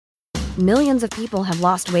Millions of people have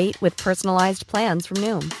lost weight with personalized plans from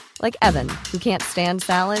Noom. Like Evan, who can't stand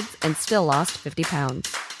salads and still lost 50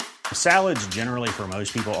 pounds. Salads generally for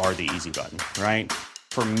most people are the easy button, right?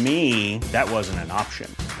 For me, that wasn't an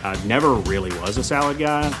option. I never really was a salad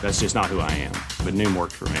guy. That's just not who I am. But Noom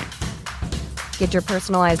worked for me. Get your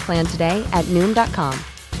personalized plan today at Noom.com.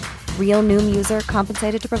 Real Noom user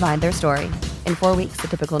compensated to provide their story. In 4 weeks, the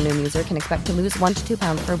typical Noom user can expect to lose 1 to 2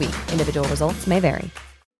 pounds per week. Individual results may vary.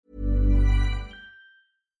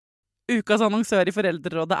 Ukas annonsør i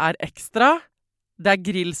Foreldrerådet er Ekstra. Det er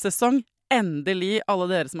grillsesong. Endelig, alle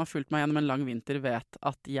dere som har fulgt meg gjennom en lang vinter vet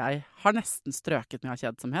at jeg har nesten strøket med av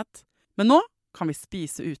kjedsomhet. Men nå kan vi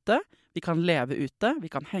spise ute, vi kan leve ute,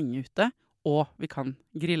 vi kan henge ute, og vi kan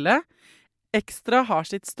grille. Ekstra har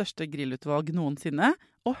sitt største grillutvalg noensinne,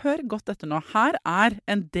 og hør godt etter nå. Her er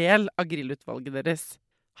en del av grillutvalget deres.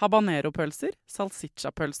 Habanero-pølser,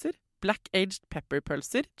 salsiccia-pølser, black-aged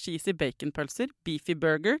pepper-pølser, cheesy bacon-pølser, beefy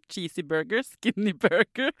burger, cheesy burger, skinny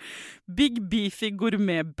burger, big beefy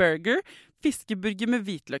gourmet-burger, fiskeburger med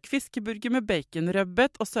hvitløk, fiskeburger med bacon,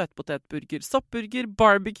 rødbet og søtpotetburger, soppburger,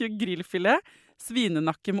 barbecue, grillfilet,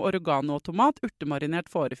 svinenakke med oregano og tomat, urtemarinert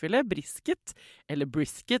fårefilet, brisket, eller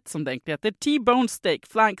brisket som det egentlig heter, T-bone steak,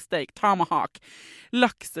 flank steak, tomahawk,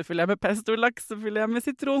 laksefilet med pesto, laksefilet med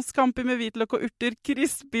sitron, scampi med hvitløk og urter,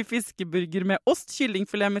 crispy fiskeburger med ost,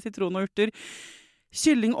 kyllingfilet med sitron og urter,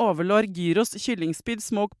 kylling overlår, gyros, kyllingspyd,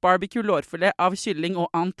 smoke, barbecue, lårfilet av kylling og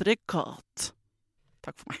entrecôte.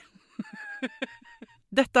 Takk for meg.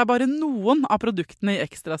 Dette er bare noen av produktene i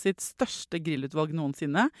Ekstra sitt største grillutvalg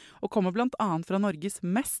noensinne, og kommer blant annet fra Norges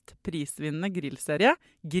mest prisvinnende grillserie,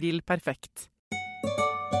 Grill Perfekt.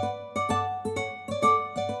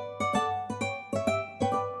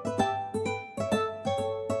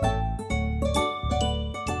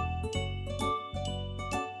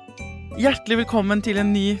 Hjertelig velkommen til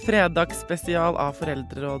en ny fredagsspesial av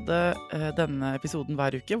Foreldrerådet. Denne episoden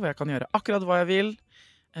hver uke, hvor jeg kan gjøre akkurat hva jeg vil.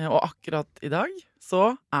 Og akkurat i dag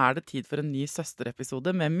så er det tid for en ny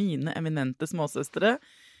søsterepisode med mine eminente småsøstre,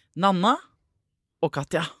 Nanna og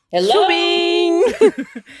Katja. Hello!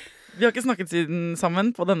 Vi har ikke snakket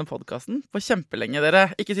sammen på denne podcasten på kjempelenge, dere.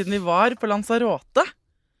 Ikke siden vi var på Lanzarote.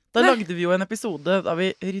 Da lagde vi jo en episode da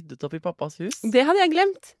vi ryddet opp i pappas hus. Det hadde jeg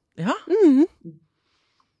glemt. Ja.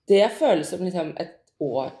 Det føles som liksom et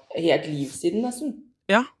år, helt liv siden nesten.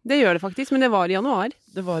 Ja, det gjør det faktisk, men det var i januar.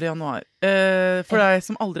 Det var i januar. For deg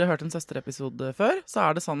som aldri har hørt en søsterepisode før, så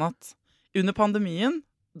er det sånn at under pandemien,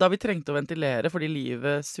 da vi trengte å ventilere fordi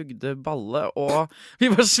livet sugde balle, og vi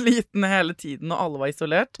var slitne hele tiden, og alle var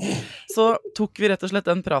isolert, så tok vi rett og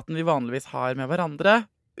slett den praten vi vanligvis har med hverandre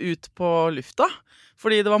ut på lufta.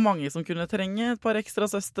 Fordi det var mange som kunne trenge et par ekstra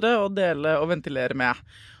søstre å dele og ventilere med.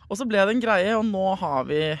 Og så ble det en greie, og nå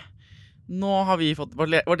har vi fått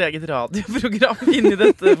vårt eget radioprogram inn i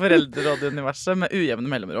dette foreldreråduniverset med ujevne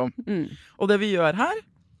mellomrom. Og det vi gjør her,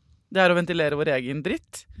 det er å ventilere vår egen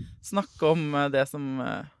dritt, snakke om det som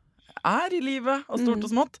er i livet, og stort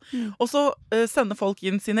og smått. Og så sender folk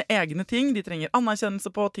inn sine egne ting de trenger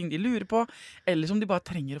anerkjennelse på, ting de lurer på, eller som de bare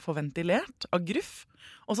trenger å få ventilert av gruff.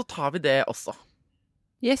 Og så tar vi det også.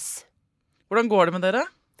 Yes. Hvordan går det med dere?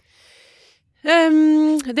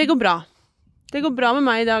 Det går bra. Det går bra med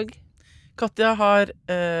meg i dag. Katja har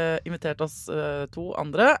invitert oss 2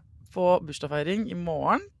 andre på bursdagsfeiring i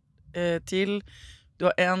morgen til du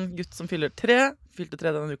har en gutt som fylte 3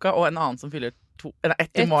 denne uka, og en annen som fyller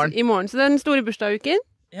 1 i morgen. I morgen, så det er den store bursdagsuken.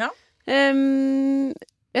 Ja.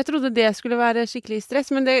 Jeg trodde det skulle være skikkelig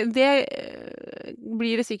stress, men det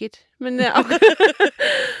blir det sikkert. Men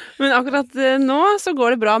akkurat nå så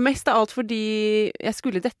går det bra, mest av alt fordi jeg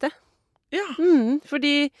skulle dette. Ja.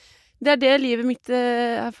 Fordi det er det livet mitt,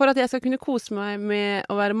 for at jeg skal kunne kose meg med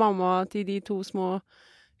å være mamma til de 2 små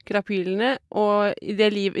krapylene, og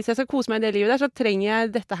hvis jeg skal kose meg i det livet der, så trenger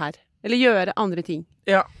jeg dette her. Eller gjøre andre ting.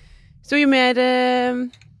 Ja. Så jo mer...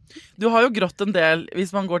 Du har jo grått en del,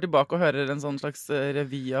 hvis man går tilbake og hører en sånn slags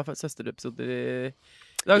revy av søsterepisoder i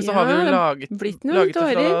dag, så har vi jo laget det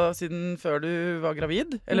fra siden før du var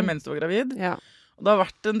gravid, eller mens du var gravid. Ja. Og det har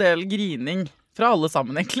vært en del grining fra alle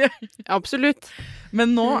sammen, egentlig. Absolutt.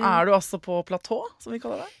 Men nå er du altså på platå, som vi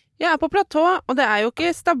kaller det. Jeg er på platå, og det er jo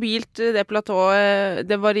ikke stabilt, det platået.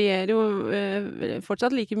 Det varierer jo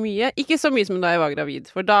fortsatt like mye. Ikke så mye som da jeg var gravid,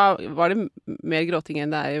 for da var det mer gråting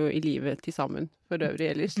enn det er jo i livet til sammen, for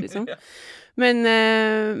øvrig ellers, liksom. Men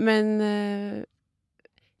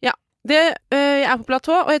ja, jeg er på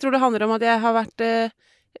platå, og jeg tror det handler om at jeg har vært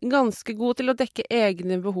ganske god til å dekke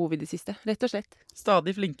egne behov i det siste, rett og slett.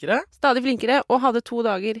 Stadig flinkere, og hadde 2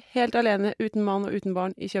 dager helt alene, uten mann og uten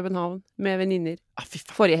barn, i København, med venninner,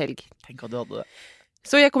 forrige helg. Tenk at du hadde det.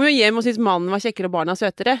 Så jeg kom jo hjem og syntes mannen var kjekkere og barna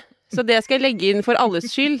søtere. Så det skal jeg legge inn for alles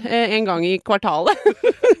skyld en gang i kvartalet.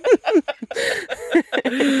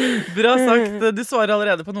 Bra sagt. Du svarer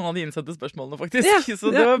allerede på noen av de innsendte spørsmålene, faktisk. Ja,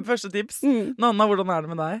 Så det var første tips. Nanna, hvordan er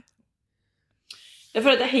det med deg? Jeg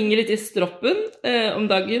føler at jeg henger litt i stroppen om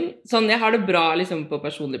dagen. Sånn, jeg har det bra liksom, på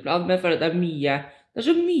personlig plan, men jeg føler at det er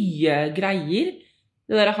så mye greier.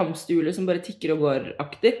 Det der hamsterhjulet som bare tikker og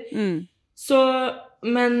går-aktig. Så,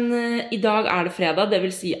 men i dag er det fredag, det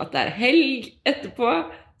vil si at det er helg etterpå.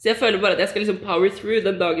 Så jeg føler bare at jeg skal liksom power through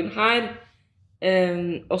den dagen her.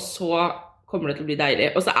 Og så kommer det til å bli deilig.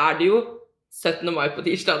 Og så er det jo 17. mai på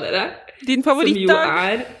tirsdag, dere. Din favorittdag. Som jo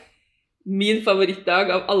er min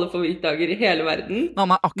favorittdag av alle favorittdager i hele verden.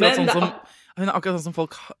 Nanna er akkurat hun er akkurat sånn som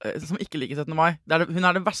folk som ikke liker 17. mai. Hun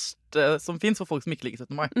er det verste som finnes for folk som ikke liker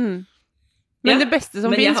 17. mai. Men det beste som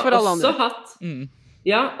finnes for alle andre.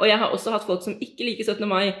 Ja, og jeg har også hatt folk som ikke liker 17.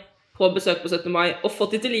 mai på besøk på 17. mai, og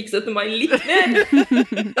fått de til å like 17. mai litt mer.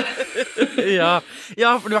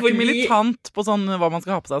 ja, for du er ikke militant på sånn hva man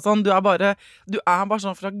skal ha på seg. Sånn. Du er bare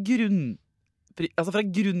sånn fra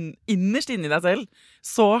innerst inni deg selv,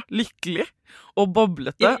 så lykkelig og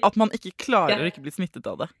boblete at man ikke klarer å ikke bli smittet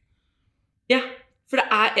av det. Ja, for det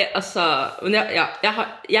er altså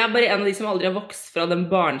jeg er bare en av de som aldri har vokst fra den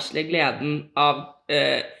barnslige gleden av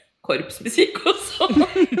korpsmusikk og sånn.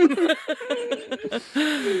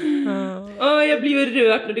 Jeg blir jo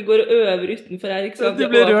rørt når de går og øver utenfor her, ikke sant? Du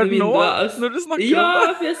blir rørt nå, når du snakker om det.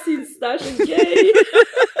 Ja, for jeg synes det er så gøy.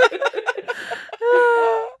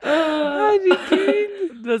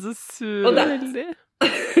 Herregud, du er så sur.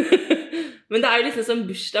 Men det er jo liksom sånn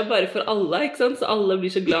bursdag bare for alle, ikke sant? Så alle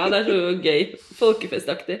blir så glad, det er så gøy,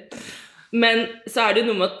 folkefestaktig. Men så er det jo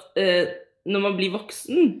noe med at når man blir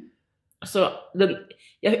voksen, så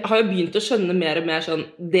jeg har jo begynt å skjønne mer og mer sånn,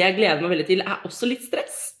 det jeg gleder meg veldig til er også litt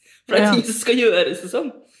stress, for det er ting som skal gjøres og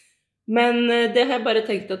sånn. Men det har jeg bare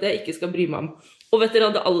tenkt at jeg ikke skal bry meg om. Og vet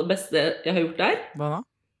dere det aller beste jeg har gjort der? Hva da?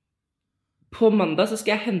 På mandag så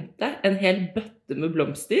skal jeg hente en hel bøtte med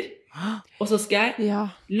blomster, og så skal jeg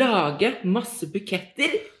lage masse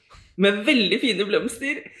buketter med veldig fine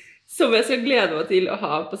blomster, som jeg skal glede meg til å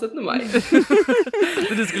ha på 17. mai.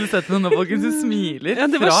 Du skulle sett noen av folkens, du smiler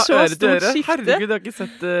fra øre til øre. Herregud, jeg har ikke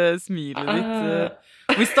sett smilet ditt.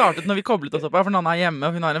 Vi startet når vi koblet oss opp her, for Nanna er hjemme,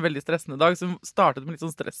 og hun har en veldig stressende dag, så vi startet med litt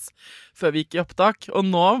sånn stress før vi gikk i opptak. Og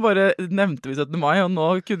nå bare nevnte vi 17. mai, og nå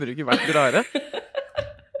kunne det ikke vært greiere.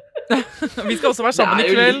 Vi skal også være sammen i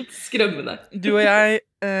kveld. Det er jo litt skremmende. Du og jeg,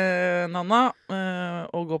 Nanna,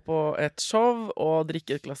 og gå på et show og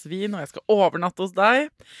drikke et glass vin, og jeg skal overnatte hos deg.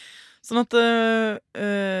 Sånn at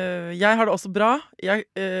jeg har det også bra.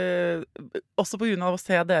 Også på grunn av å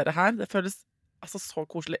se dere her. Det føles altså så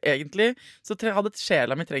koselig egentlig. Så hadde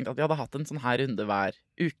sjela mi trengt at vi hadde hatt en sånn her runde hver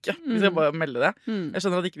uke. Hvis jeg bare melder det. Jeg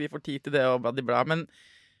skjønner at ikke vi får tid til det og bla, men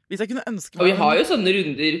hvis jeg kunne ønske meg... Og vi har jo sånne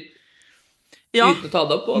runder uten å ta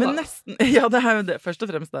det opp på, men nesten, ja, det er jo det. Først og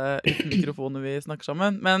fremst det uten mikrofoner vi snakker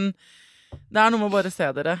sammen. Men det er noe med å bare se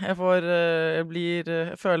dere. Jeg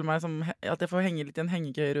føler meg som at jeg får henge litt i en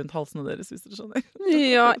hengekøye rundt halsene deres, hvis dere skjønner.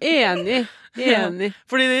 Ja, enig.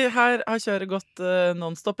 Fordi her har kjøret gått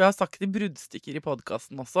non-stop. Jeg har sagt i bruddstykker i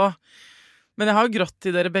podcasten også. Men jeg har jo grått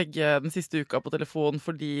til dere begge den siste uka på telefon,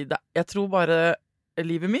 fordi jeg tror bare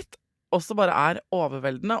livet mitt også bare er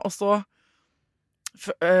overveldende. Og så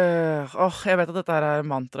jeg vet at dette her er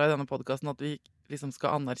mantra i denne podcasten, at vi liksom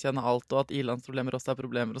skal anerkjenne alt, og at ilandsproblemer også er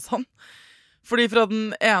problemer og sånn. Fordi fra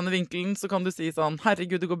den ene vinkelen så kan du si sånn,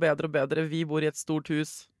 herregud, det går bedre og bedre, vi bor i et stort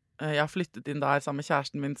hus, jeg har flyttet inn der sammen med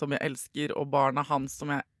kjæresten min som jeg elsker, og barna hans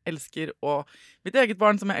som jeg elsker, og mitt eget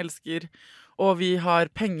barn som jeg elsker, og vi har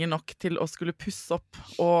penger nok til å skulle pusse opp,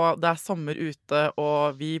 og det er sommer ute,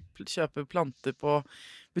 og vi kjøper planter på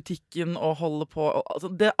butikken og holder på, altså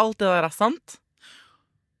alt det der er sant.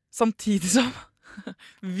 Samtidig som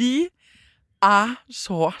vi er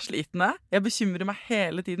så slitne. Jeg bekymrer meg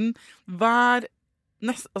hele tiden. Vi har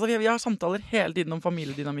samtaler hele tiden om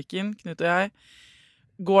familiedynamikken, Knut og jeg.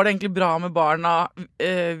 Går det egentlig bra med barna?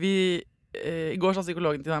 I går sa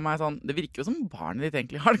psykologen til meg sånn, det virker jo som barnet ditt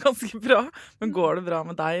egentlig har det ganske bra, men går det bra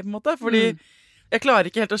med deg, på en måte? Fordi jeg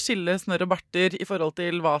klarer ikke helt å skille snørr og barter i forhold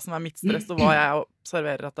til hva som er mitt stress, og hva jeg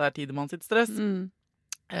observerer at det er Tidemann sitt stress.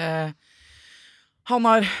 Han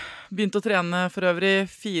har begynt å trene for øvrig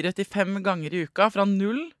 4 til 5 ganger i uka, fra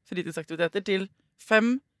 0 fritidsaktiviteter til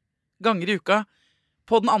 5 ganger i uka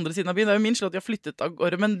på den andre siden av byen. Det er jo min skyld at jeg har flyttet av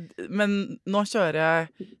gårde, men nå kjører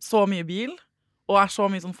jeg så mye bil, og er så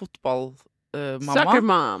mye sånn fotballmamma. Soccer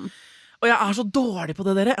mom. Og jeg er så dårlig på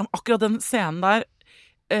det, dere. Akkurat den scenen der,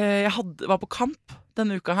 jeg var på kamp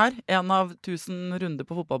denne uka her, en av 1000 runder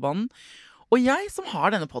på fotballbanen, Og jeg som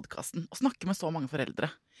har denne podcasten og snakker med så mange foreldre,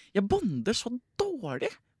 jeg bonder så dårlig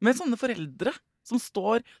med sånne foreldre som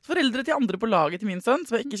står, foreldre til andre på laget til min sønn,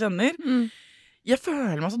 som jeg ikke kjenner. Jeg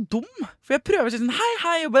føler meg så dum, for jeg prøver å si sånn,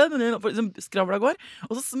 hei, og liksom skravla går,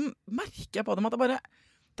 og så merker jeg på dem at det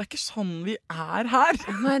ikke sånn vi her.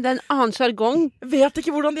 Nei, det en annen jargong. Jeg vet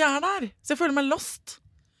ikke hvordan de der, så jeg føler meg lost.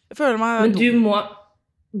 Jeg føler meg dum.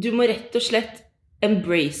 Men du må rett og slett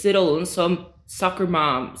embrace rollen som soccer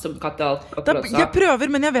mom, som Katte akkurat sa. Jeg prøver,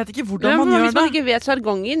 men jeg vet ikke hvordan man gjør det. Hvis man ikke vet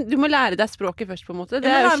jargongen, du må lære deg språket først på en måte. Det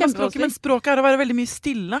jo kjempevanskelig. Men språket å være veldig mye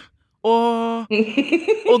stille. Og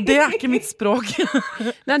det ikke mitt språk.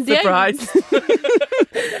 Nei, Surprise!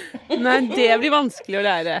 Nei, det blir vanskelig å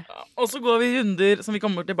lære. Og så går vi runder som vi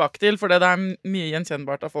kommer tilbake til, for det mye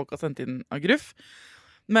gjenkjennbart av folk har sendt inn av gruff.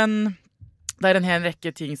 Men det en hel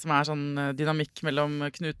rekke ting som sånn dynamikk mellom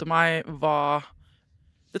Knut og meg.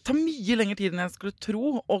 Det tar mye lengre tid enn jeg skulle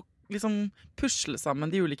tro å liksom pusle sammen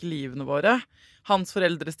de ulike livene våre. Hans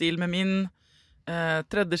foreldrestil med min,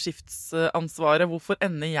 tredje skiftsansvaret. Hvorfor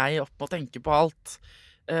ender jeg opp med å tenke på alt?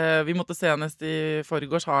 Vi måtte senest i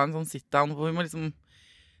forgårs ha en sånn sit-down hvor vi må liksom...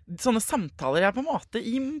 Sånne samtaler jeg på en måte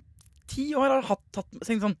i 10 år har tatt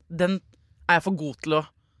sånn, den jeg for god til å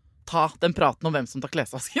ta, den praten om hvem som tar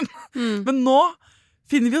klesvasken. Men nå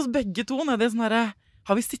finner vi oss begge to nede i sånn her,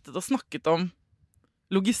 har vi sittet og snakket om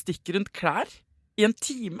logistikk rundt klær i en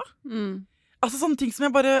time. Altså sånne ting som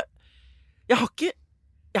jeg bare jeg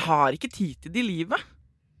har ikke tid til det i livet,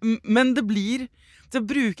 men det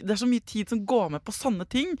så mye tid som går med på sånne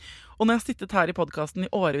ting, og når jeg har sittet her i podcasten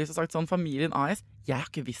i årevis og sagt sånn Familien AS, jeg har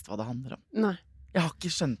ikke visst hva det handler om. Nei. Jeg har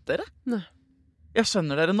ikke skjønt dere. Nei. Jeg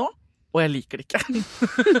skjønner dere nå, og jeg liker det ikke.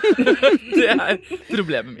 Det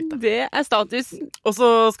problemet mitt. Det status. Og så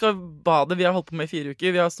skal badet, vi har holdt på med i 4 uker,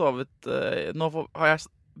 vi har sovet, nå har jeg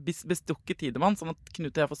bestukket Tidemann, sånn at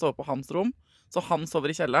Knut og jeg får sove på hans rom, så han sover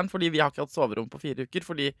i kjelleren, fordi vi har ikke hatt soverom på 4 uker,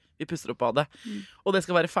 fordi vi pusser opp badet. Og det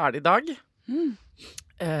skal være ferdig i dag.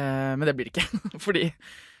 Men det blir det ikke, fordi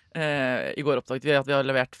i går oppdaget vi at vi har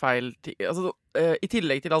levert feil ting. Altså, i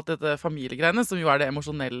tillegg til alt dette familiegreiene, som jo det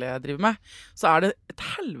emosjonelle jeg driver med, så det et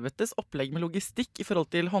helvetes opplegg med logistikk i forhold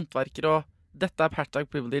til håndverker, og dette hashtag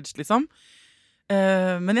privilege, liksom.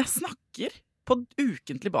 Men jeg snakker på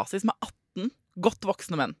ukentlig basis med 18 godt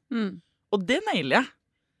voksne menn. Og det nailer jeg.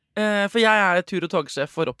 For jeg tur- og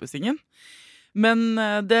togsjef for oppussingen. Men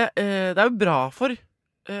det jo bra for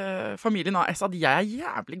familien AS at jeg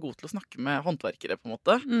jævlig god til å snakke med håndverkere, på en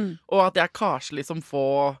måte. Og at jeg karselig som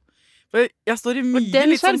få... For jeg står i mye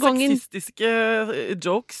litt sånn sexistiske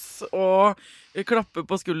jokes og klapper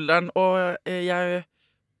på skulderen, og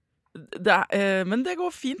men det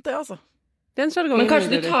går fint, det, altså. Men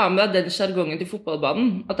kanskje du tar med deg den jargongen til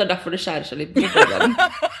fotballbanen? At det derfor det skjærer seg litt på fotballbanen?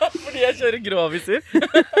 Fordi jeg kjører gråviser.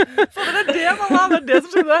 For det mamma, det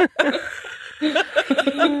som skjedde.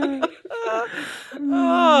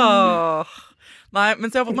 Nei,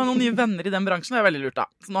 men så jeg har fått meg noen nye venner i den bransjen, det veldig lurt da.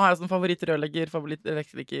 Så nå har jeg sånn favorittrørlegger,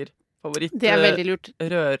 favorittelektriker, det veldig lurt.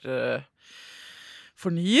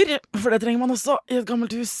 Rørfornyer, for det trenger man også i et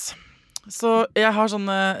gammelt hus. Så jeg har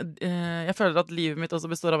sånne, jeg føler at livet mitt også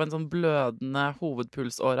består av en sånn blødende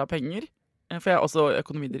hovedpulsår av penger, for jeg også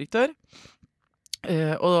økonomidirektør,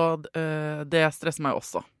 og det stresser meg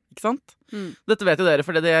også. Ikke sant? Dette vet jo dere,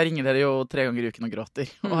 for jeg ringer dere jo 3 ganger i uken og gråter.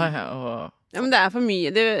 Ja, men det for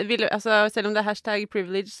mye. Selv om det hashtag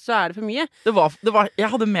privilege, så det for mye. Jeg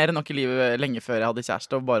hadde mer enn nok i livet lenge før jeg hadde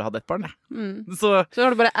kjæreste og bare hadde et barn. Så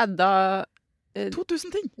har du bare adda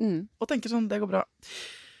 2000 ting. Og tenker sånn, det går bra.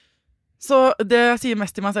 Så det jeg sier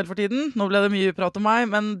mest til meg selv for tiden, nå ble det mye prat om meg,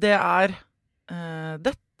 men det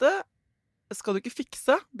dette skal du ikke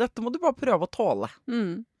fikse. Dette må du bare prøve å tåle.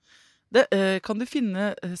 Kan du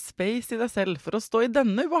finne space i deg selv for å stå i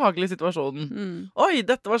denne ubehagelige situasjonen? Oi,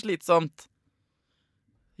 dette var slitsomt.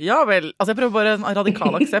 Ja vel. Altså jeg prøver bare en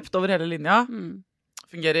radikal aksept over hele linja.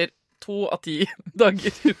 Fungerer 2 av 10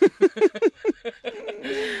 dager.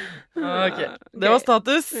 Ok, det var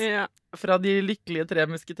status fra de lykkelige 3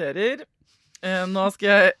 musketerer. Nå skal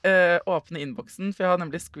jeg åpne innboksen, for jeg har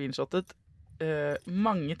nemlig screenshottet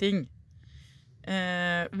mange ting.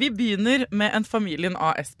 Vi begynner med en Familien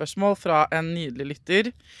AS-spørsmål fra en nydelig lytter,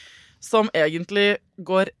 som egentlig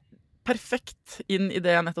går perfekt inn i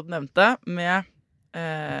det jeg nettopp nevnte, med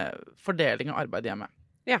fordeling av arbeid hjemme.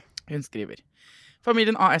 Ja. Hun skriver: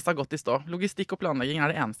 Familien AS har gått i stå. Logistikk og planlegging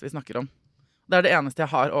det eneste vi snakker om. Det det eneste jeg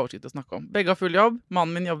har oversikt til å snakke om. Begge har full jobb.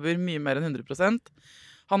 Mannen min jobber mye mer enn 100%.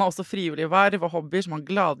 Han har også frivillige verv og hobbyer som han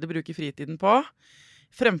gladelig bruker fritiden på,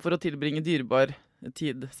 fremfor å tilbringe dyrebar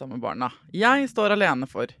tid sammen med barna. Jeg står alene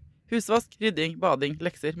for husvask, rydding, bading,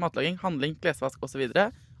 lekser, matlaging, handling, klesvask og så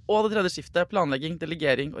videre. Og det tredje skiftet, planlegging,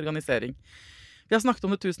 delegering, organisering. Vi har snakket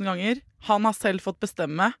om det 1000 ganger. Han har selv fått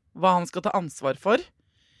bestemme hva han skal ta ansvar for.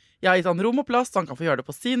 Jeg har gitt han rom og plass, så han kan få gjøre det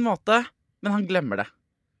på sin måte, men han glemmer det.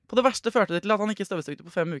 På det verste førte det til at han ikke støvsugde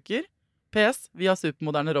på 5 uker. PS, vi har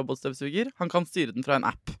supermoderne robotstøvsuger. Han kan styre den fra en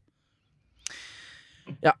app.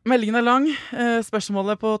 Ja, meldingen er lang.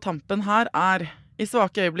 Spørsmålet på tampen her er: i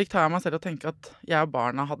svake øyeblikk tar jeg meg selv og tenker at jeg og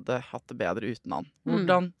barna hadde hatt det bedre uten han.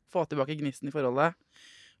 Hvordan få tilbake gnisten i forholdet?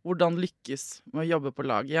 Hvordan lykkes med å jobbe på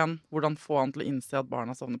lag igjen? Hvordan få han til å innse at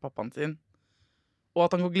barna savner pappaen sin? Og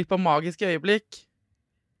at han går glipp av magiske øyeblikk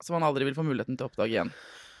som han aldri vil få muligheten til å oppdage igjen.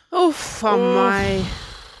 Uff a meg.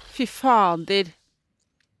 Fy fader.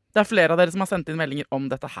 Det er flere av dere som har sendt inn meldinger om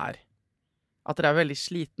dette her. At dere er veldig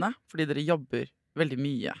slitne fordi dere jobber veldig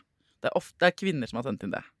mye. Det er ofte kvinner som har sendt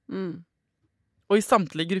inn det. Og i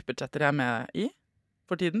samtlige gruppechatter jeg er med i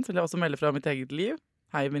for tiden, så vil jeg også melde fra mitt eget liv.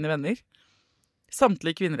 Hei, mine venner.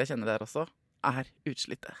 Samtlige kvinner jeg kjenner der også, er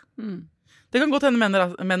utslitte. Det kan godt hende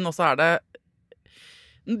menn også er det.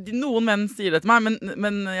 Noen menn sier det til meg,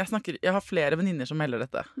 men jeg har flere venninner som melder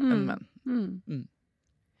dette enn menn.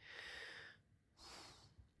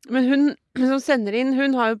 Men hun som sender inn,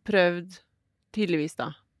 hun har jo prøvd tydeligvis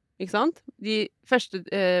da, ikke sant? De første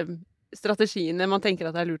strategiene man tenker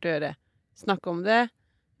at det er lurt å gjøre. Snakke om det,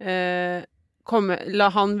 la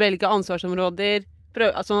han velge ansvarsområder,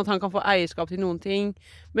 sånn at han kan få eierskap til noen ting.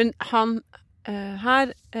 Men han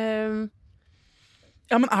her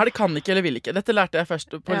Ja, men er det kan ikke eller vil ikke? Dette lærte jeg først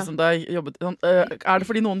på liksom, da jeg jobbet. Er det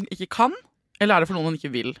fordi noen ikke kan, eller er det fordi noen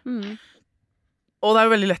ikke vil? Og det er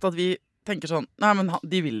jo veldig lett at vi tenker sånn, nei, men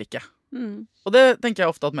de vil ikke. Og det tenker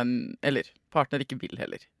jeg ofte at menn, eller partner, ikke vil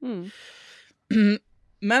heller.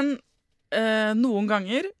 Men noen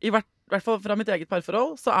ganger, i hvert fall fra mitt eget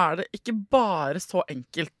parforhold, så er det ikke bare så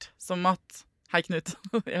enkelt som at, hei Knut,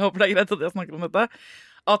 jeg håper det er greit at jeg snakker om dette,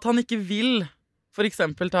 at han ikke vil for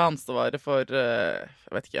eksempel ta ansvaret for,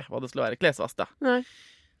 jeg vet ikke hva det skulle være, klesvask da. Nei.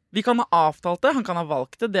 Vi kan ha avtalt det, han kan ha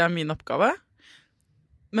valgt det, det er min oppgave.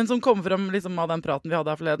 Men som kommer frem liksom, av den praten vi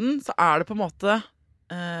hadde her forleden, så er det på en måte,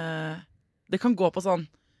 det kan gå på sånn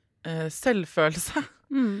selvfølelse,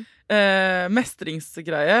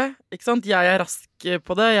 mestringsgreie, ikke sant? Jeg er rask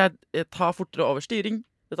på det, jeg tar fortere over styring.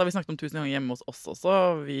 Dette har vi snakket om 1000 ganger hjemme hos oss også,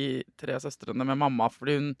 vi 3 søstrene med mamma,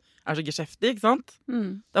 fordi hun er så geskjeftig, ikke sant?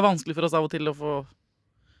 Det er vanskelig for oss av og til å få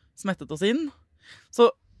smettet oss inn. Så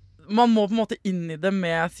man må på en måte inn i det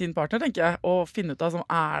med sin partner, tenker jeg, og finne ut av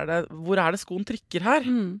hvor er det skoen trykker her?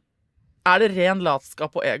 Er det ren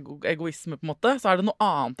latskap og egoisme på en måte? Så er det noe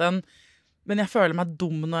annet enn, men jeg føler meg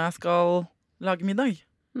dum når jeg skal lage middag.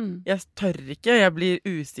 Jeg tør ikke, jeg blir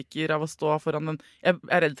usikker av å stå foran den, jeg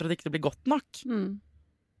er redd for at det ikke blir godt nok.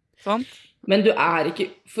 Sånn? Men du er ikke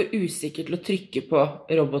for usikker til å trykke på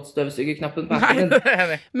robotstøvsugerknappen på appen.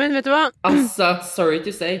 Nei, men vet du hva? Altså, sorry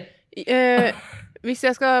to say. Hvis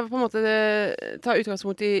jeg skal på en måte ta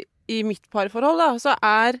utgangspunkt i mitt parforhold da, så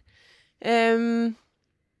er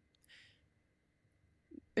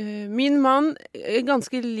min mann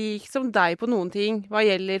ganske lik som deg på noen ting, hva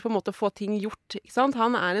gjelder på en måte å få ting gjort, ikke sant?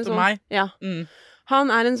 Han er en sånn... meg? Ja.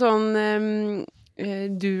 Han er en sånn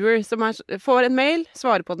doer som får en mail,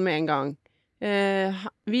 svarer på den med en gang.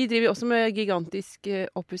 Vi driver også med gigantisk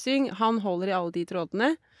oppussing. Han holder i alle de trådene.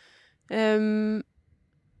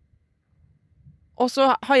 Og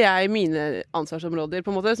så har jeg mine ansvarsområder,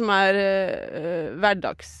 på en måte, som er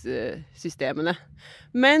hverdagssystemene.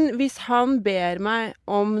 Men hvis han ber meg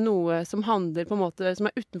om noe som handler på en måte, som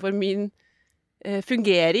er utenfor min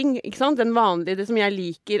fungering, ikke sant? Den vanlige, det som jeg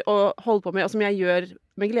liker å holde på med, og som jeg gjør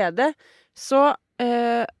med glede, så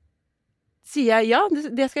sier jeg ja,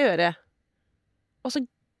 det skal jeg gjøre. Og så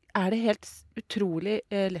er det helt utrolig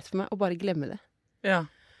lett for meg å bare glemme det. Ja.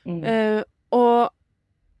 Og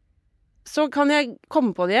så kan jeg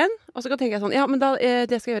komme på det igjen, og så kan jeg tenke sånn, ja, men da,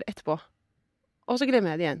 det skal jeg gjøre etterpå. Og så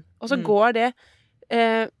glemmer jeg det igjen. Og så går det,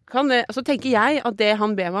 så tenker jeg at det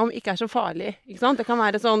han ber meg om ikke er så farlig. Ikke sant? Det kan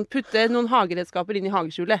være sånn, putte noen hageredskaper inn i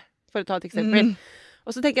hageskjulet, for å ta et eksempel.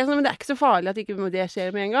 Og så tenker jeg sånn, men det er ikke så farlig at ikke det skjer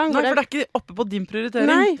med en gang. Nei, for det er ikke oppe på din prioritering.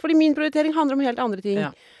 Nei, fordi min prioritering handler om helt andre ting. Ja.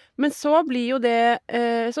 Men så blir jo det,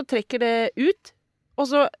 så trekker det ut, og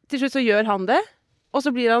så til slutt så gjør han det, og så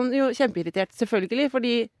blir han jo kjempeirritert, selvfølgelig,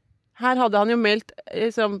 fordi her hadde han jo meldt,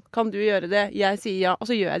 liksom, kan du gjøre det? Jeg sier ja, og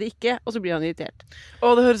så gjør jeg det ikke, og så blir han irritert.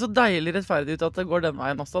 Og det høres så deilig rettferdig ut at det går den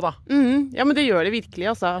veien også, da. Ja, men det gjør det virkelig,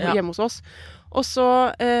 altså, hjemme hos oss. Og så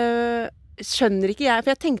skjønner ikke jeg, for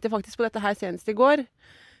jeg tenkte faktisk på dette her senest i går,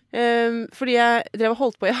 fordi jeg drev og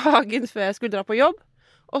holdt på i hagen før jeg skulle dra på jobb,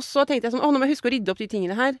 og så tenkte jeg sånn, nå må jeg huske å rydde opp de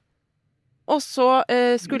tingene her. Og så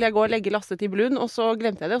skulle jeg gå og legge lasset til Blund, og så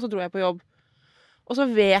glemte jeg det, og så dro jeg på jobb. Og så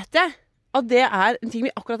vet jeg at det en ting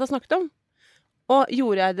vi akkurat har snakket om. Og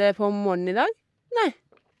gjorde jeg det på morgenen i dag?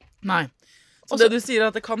 Nei. Så det du sier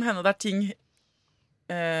er at det kan hende det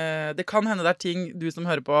er ting du som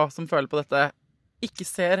hører på, som føler på dette, ikke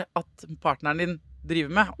ser at partneren din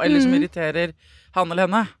driver med, eller som irriterer han eller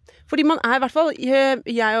henne. Fordi man i hvert fall,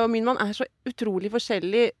 jeg og min mann så utrolig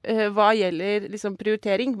forskjellig hva gjelder liksom,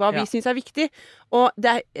 prioritering, hva vi synes viktig. Og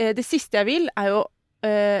det siste jeg vil jo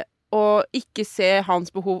å ikke se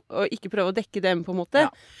hans behov, og ikke prøve å dekke dem på en måte.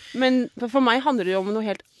 Ja. Men for meg handler det jo om noe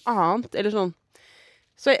helt annet, eller sånn.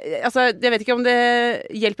 Så altså, jeg vet ikke om det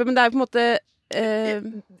hjelper, men det jo på en måte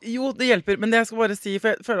Jo, det hjelper, men det jeg skal bare si,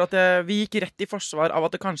 for jeg føler at vi gikk rett i forsvar av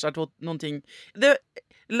at det kanskje noen ting.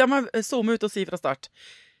 La meg zoome ut og si fra start.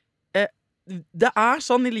 Det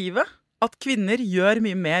sånn i livet at kvinner gjør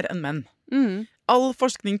mye mer enn menn. All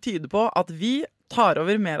forskning tyder på at vi tar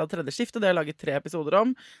over mer av tredje skifte, det har jeg laget 3 episoder om.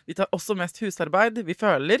 Vi tar også mest husarbeid, vi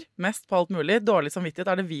føler mest på alt mulig. Dårlig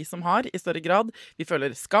samvittighet det vi som har i større grad. Vi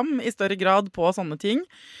føler skam i større grad på sånne ting.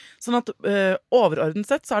 Sånn at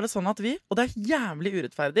overordnet sett så det sånn at vi, og det jævlig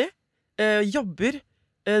urettferdig, jobber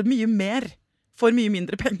mye mer for mye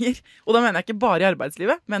mindre penger. Og da mener jeg ikke bare i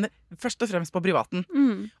arbeidslivet, men først og fremst på privaten.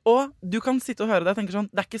 Og du kan sitte og høre det og tenke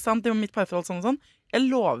sånn, det ikke sant, det var mitt parforhold sånn og sånn. Jeg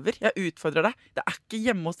lover, jeg utfordrer deg. Det ikke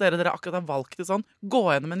hjemme hos dere akkurat har valgt det sånn. Gå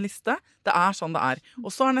gjennom en liste. Det sånn det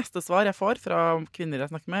Og så neste svar jeg får fra kvinner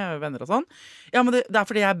jeg snakker med, venner og sånn. Ja, men det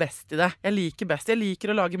fordi jeg best i det. Jeg liker best. Jeg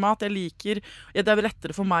liker å lage mat. Det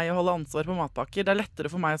lettere for meg å holde ansvar på matpakker. Det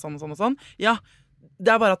lettere for meg sånn og sånn og sånn. Ja,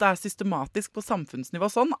 det bare at det systematisk på samfunnsnivå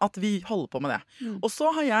sånn at vi holder på med det. Og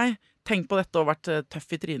så har jeg tenkt på dette og vært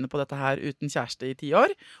tøff i trynet på dette her uten kjæreste i 10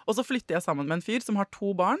 år. Og så flytter jeg sammen med en fyr som har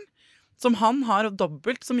 2 barn, som han har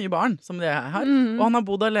dobbelt så mye barn som det jeg har. Og han har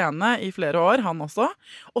bodd alene i flere år, han også.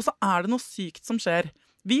 Og så det noe sykt som skjer.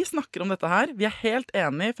 Vi snakker om dette her, vi helt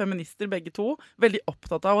enige, feminister begge to, veldig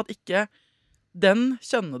opptatt av at ikke den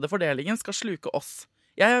kjønnede fordelingen skal sluke oss.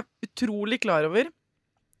 Jeg utrolig klar over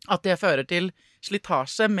at det fører til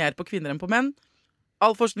slitasje mer på kvinner enn på menn.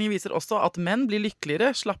 All forskning viser også at menn blir lykkeligere,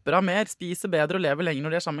 slapper av mer, spiser bedre og lever lenger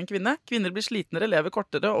når de sammen med kvinner. Kvinner blir slitnere, lever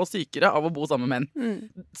kortere og sykere av å bo sammen med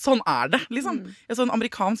menn. Sånn det, liksom. Jeg så en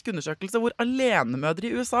amerikansk undersøkelse hvor alenemødre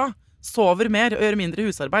i USA sover mer og gjør mindre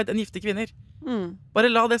husarbeid enn gifte kvinner. Bare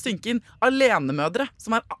la det synke inn. Alenemødre,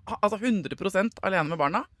 som altså 100% alene med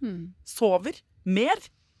barna, sover mer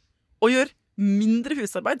og gjør mindre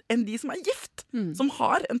husarbeid enn de som gift, som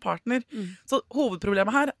har en partner. Så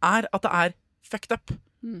hovedproblemet her at det fucked up.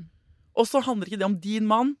 Og så handler ikke det om din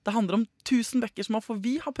mann, det handler om 1000 bekker små, for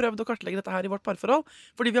vi har prøvd å kartlegge dette her i vårt parforhold,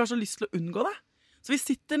 fordi vi har så lyst til å unngå det. Så vi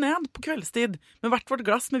sitter ned på kveldstid med hvert vårt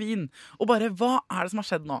glass med vin, og bare, hva det som har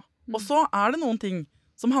skjedd nå? Og så det noen ting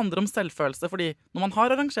som handler om selvfølelse, fordi når man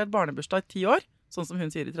har arrangert barnebursdag i 10 år, sånn som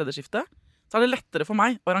hun sier i tredje skifte, så det lettere for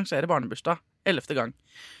meg å arrangere barnebursdag 11. gang.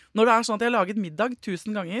 Når det sånn at jeg har laget middag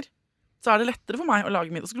 1000 ganger, så det lettere for meg å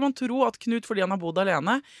lage middag. Så skulle man tro at Knut, fordi han har bodd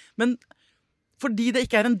alene, men fordi det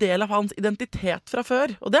ikke en del av hans identitet fra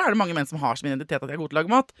før, og det det mange menn som har som identitet at de er gode til å lage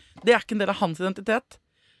mat, det ikke en del av hans identitet.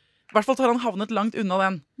 I hvert fall så har han havnet langt unna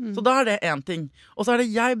den. Så da det en ting. Og så det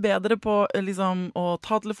jeg bedre på liksom, å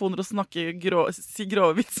ta telefoner og si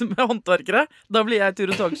grove vitser med håndverkere. Da blir jeg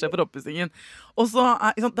tur- og togsjef for oppussingen. Og så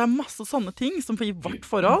det masse sånne ting som i vårt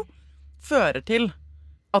forhold fører til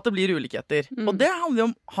at det blir ulikheter. Og det handler jo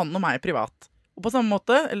om han og meg privat. Og på samme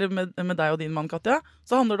måte, eller med deg og din mann, Katja,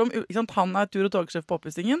 så handler det om, ikke sant, han tur- og togsjef på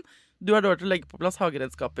oppussingen, du dårlig til å legge på plass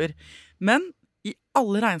hageredskaper. Men i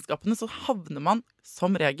alle regnskapene så havner man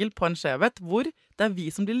som regel på en skjevhet hvor det vi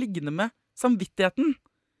som blir liggende med samvittigheten.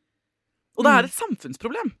 Og det et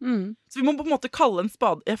samfunnsproblem. Så vi må på en måte kalle en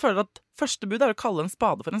spade, jeg føler at første bud å kalle en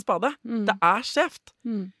spade for en spade. Det skjevt.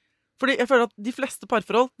 Fordi jeg føler at de fleste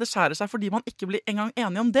parforhold, det skjærer seg fordi man ikke blir engang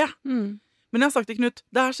enige om det. Men jeg har sagt til Knut,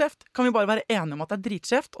 det skjevt. Kan vi bare være enige om at det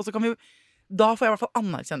dritskjevt? Og så kan da får jeg i hvert fall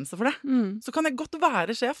anerkjennelse for det. Så kan det godt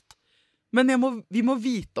være skjevt. Men vi må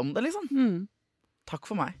vite om det, liksom. Takk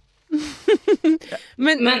for meg.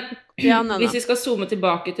 Men hvis vi skal zoome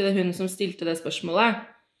tilbake til det hun som stilte det spørsmålet,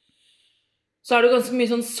 så det ganske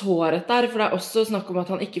mye sånn sårhet der, for det også snakk om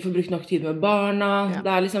at han ikke får brukt nok tid med barna. Ja.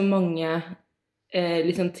 Det liksom mange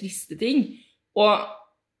liksom triste ting. Og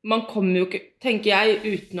man kommer jo ikke, tenker jeg,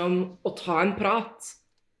 utenom å ta en prat.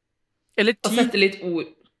 Eller tid. Og sette litt ord.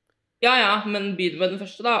 Ja, men begynne med den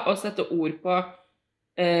første da, og sette ord på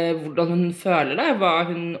hvordan hun føler det, hva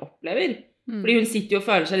hun opplever. Fordi hun sitter jo og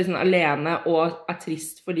føler seg liksom alene og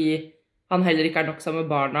trist fordi han heller ikke nok sammen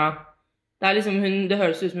med barna. Det liksom det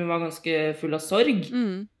høres ut som hun var ganske full av sorg.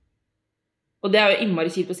 Og det er jo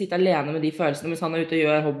innmari kjipt å sitte alene med de følelsene mens han er ute og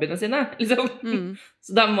gjør hobbyene sine, liksom.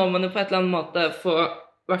 Så da må man jo på et eller annet måte få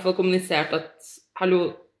i hvert fall kommunisert at hallo,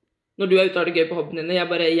 når du er ute og har det gøy på hobbyen dine, jeg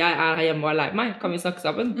er her hjemme og er lei meg, kan vi snakke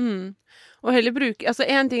sammen? Og heller bruke, altså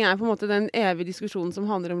en ting er på en måte den evige diskusjonen som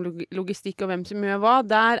handler om logistikk og hvem som gjør hva,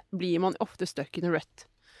 der blir man ofte stuck in a rut.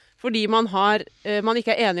 Fordi man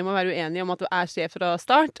ikke er enig om å være uenig om at du er sjef fra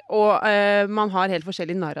start, og man har helt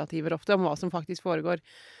forskjellige narrativer ofte om hva som faktisk foregår.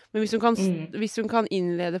 Men hvis hun kan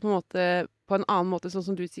innlede på en annen måte, sånn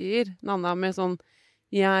som du sier, Nanna, med sånn,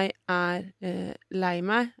 jeg er lei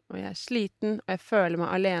meg, og jeg er sliten, og jeg føler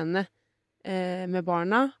meg alene med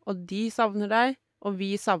barna, og de savner deg, og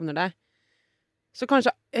vi savner deg. Så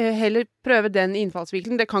kanskje heller prøve den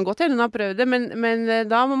innfallsvinkelen. Det kan godt hende hun har prøvd det, men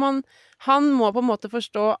da må han må på en måte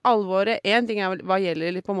forstå alvoret. En ting er hva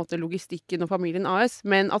gjelder på en måte logistikken og familien AS,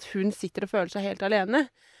 men at hun sitter og føler seg helt alene.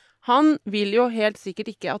 Han vil jo helt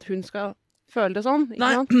sikkert ikke at hun skal føle det sånn,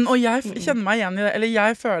 ikke sant? Og jeg kjenner meg igjen i det, eller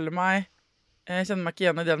jeg kjenner meg ikke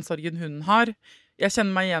igjen i den sorgen hun har. Jeg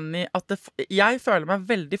kjenner meg igjen i at jeg føler meg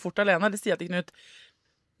veldig fort alene. Det sier jeg til Knut.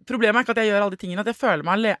 Problemet er ikke at jeg gjør alle de tingene, at jeg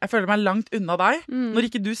føler meg langt unna deg, når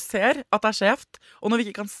ikke du ser at det er skjevt, og når vi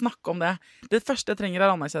ikke kan snakke om det. Det første jeg trenger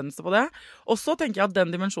er anerkjennelse på det. Og så tenker jeg at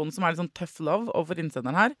den dimensjonen som er litt sånn tough love overfor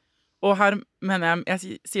innsenderen her, og her mener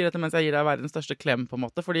jeg sier dette mens jeg gir deg verdens største klem på en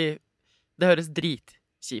måte, fordi det høres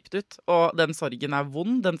dritkjipt ut, og den sorgen er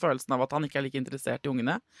vond, den følelsen av at han ikke er like interessert i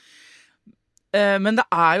ungene. Men det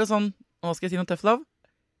er jo sånn, nå skal jeg si noe tough love,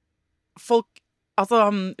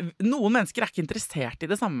 noen mennesker er ikke interessert i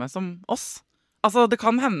det samme som oss. Altså, det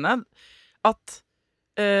kan hende at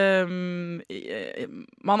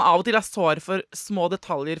man av og til er sår for små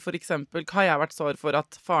detaljer. For eksempel har jeg vært sår for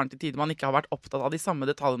at faren til Tidemann ikke har vært opptatt av de samme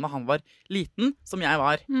detaljene da han var liten, som jeg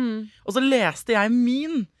var. Og så leste jeg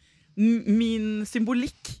min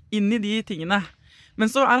symbolikk inn i de tingene.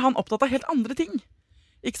 Men så er han opptatt av helt andre ting.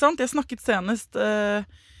 Ikke sant? Jeg snakket senest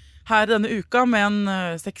her denne uka med en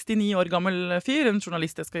 69 år gammel fyr, en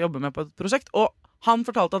journalist jeg skal jobbe med på et prosjekt, og han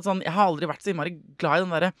fortalte at sånn, jeg har aldri vært så innmari glad i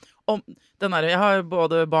den der, jeg har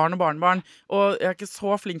både barn og barnebarn, og jeg er ikke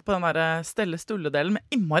så flink på den der stelle-stulle-delen, men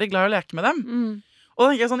innmari glad i å leke med dem. Og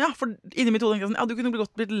da tenker jeg sånn, for inni mitt hode tenker jeg sånn, du kunne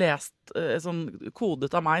godt blitt lest sånn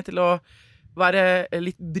kodet av meg til å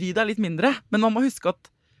bry deg litt mindre, men man må huske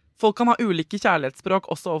at folk kan ha ulike kjærlighetsspråk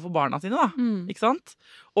også overfor barna sine, da. Ikke sant?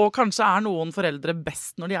 Og kanskje er noen foreldre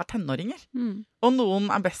best når de er tenåringer. Og noen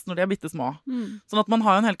er best når de er bittesmå. Sånn at man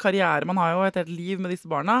har jo en hel karriere, man har jo et helt liv med disse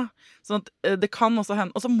barna. Sånn at det kan også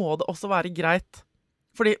hende, og så må det også være greit.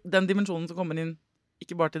 Fordi den dimensjonen som kommer inn,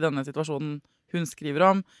 ikke bare til denne situasjonen hun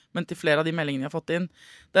skriver om, men til flere av de meldingene jeg har fått inn,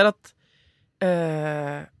 det er at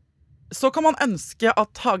så kan man ønske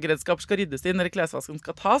at hageredskap skal ryddes inn, eller klesvasken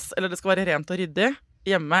skal tas, eller det skal være rent og ryddig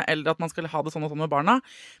hjemme, eller at man skal ha det sånn og sånn med barna.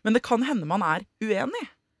 Men det kan hende man er uenig.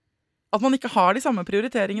 At man ikke har de samme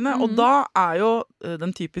prioriteringene. Og da er jo den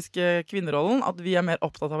typiske kvinnerollen at vi er mer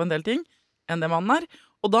opptatt av en del ting enn det mannen er.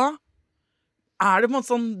 Og da er det på en måte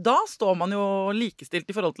sånn, da står man jo likestilt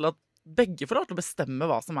i forhold til at begge får lov til å bestemme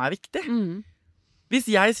hva som er viktig. Hvis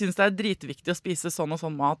jeg synes det er dritviktig å spise sånn og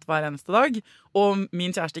sånn mat hver eneste dag, og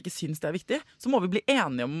min kjæreste ikke synes det er viktig, så må vi bli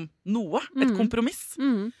enige om noe. Et kompromiss.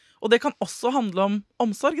 Og det kan også handle om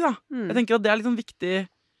omsorg, da. Jeg tenker at det er litt sånn viktig.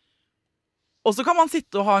 Og så kan man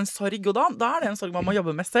sitte og ha en sorg, og da er det en sorg man må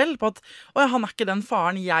jobbe med selv, på at han er ikke den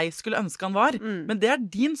faren jeg skulle ønske han var. Men det er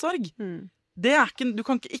din sorg. Det er ikke, du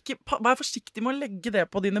kan ikke vær forsiktig med å legge det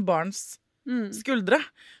på dine barns skuldre.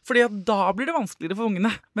 Fordi at da blir det vanskeligere for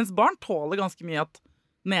ungene. Mens barn tåler ganske mye at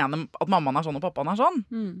mammaen er sånn og pappaen er sånn.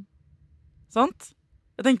 Sant?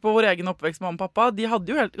 Jeg tenker på vår egen oppvekst med mamma og pappa. De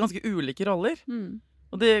hadde jo ganske ulike roller.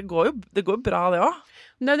 Og det går jo bra, det også.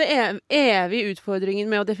 Det er det evige utfordringen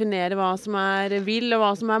med å definere hva som er vil, og hva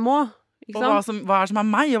som er må. Ikke sant? Og hva er som er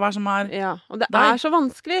meg, og hva som er ja, og det er så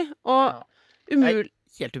vanskelig, og umulig.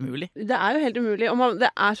 Helt umulig. Det er jo helt umulig, og det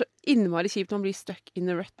er så innmari kjipt når man blir stuck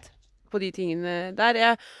in the rut på de tingene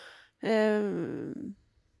der.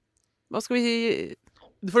 Hva skal vi si?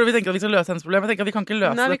 For vi tenker at vi skal løse hennes problem. Jeg tenker at vi kan ikke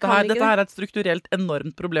løse dette her. Dette her er et strukturelt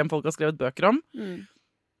enormt problem folk har skrevet bøker om.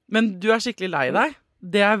 Men du er skikkelig lei deg.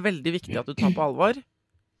 Det er veldig viktig at du tar på alvor,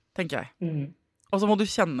 tenker jeg. Og så må du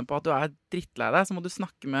kjenne på at du er drittlei deg, så må du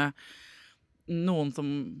snakke med noen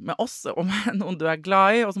med oss, og med noen du er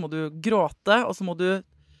glad i, og så må du gråte, og så må du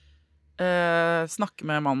snakke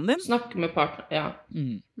med mannen din. Snakke med partner, ja.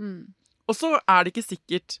 Og så er det ikke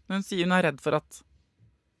sikkert, når hun sier hun er redd for at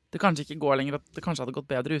det kanskje ikke går lenger, at det kanskje hadde gått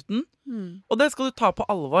bedre uten. Og det skal du ta på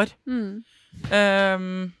alvor.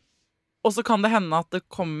 Og så kan det hende at det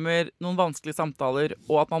kommer noen vanskelige samtaler,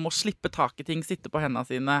 og at man må slippe tak i ting, sitte på hendene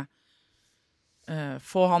sine,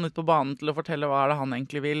 få han ut på banen til å fortelle hva er det han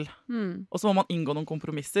egentlig vil. Og så må man inngå noen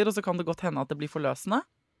kompromisser, og så kan det godt hende at det blir forløsende.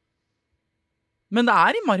 Men det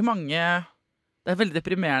er i mange... Det er veldig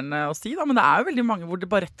deprimerende å si, da, men det er jo veldig mange hvor det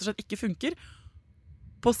bare rett og slett ikke funker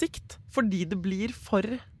på sikt, fordi det blir for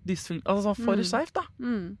skjevt, da.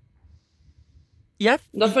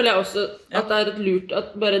 Da føler jeg også at det er et lurt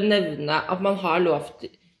at bare nevne at man har lov til...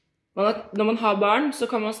 Når man har barn, så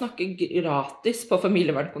kan man snakke gratis på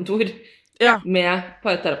familievernkontor med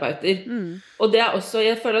parterapeuter. Og det er også,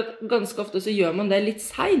 jeg føler at ganske ofte så gjør man det litt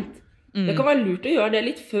sent. Det kan være lurt å gjøre det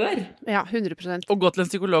litt før. Ja, 100%. Og gå til en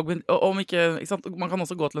psykolog, om ikke sant? Man kan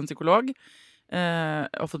også gå til en psykolog,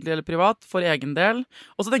 offentlig eller privat, for egen del.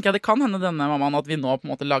 Og så tenker jeg det kan hende denne mammaen at vi nå på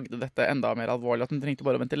en måte lagde dette enda mer alvorlig, at hun trengte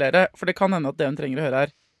bare å ventilere. For det kan hende at det hun trenger å høre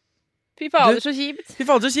Fy fader, så kjipt. Fy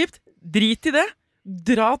fader, så kjipt. Drit i det.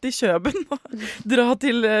 Dra til Kjøben. Dra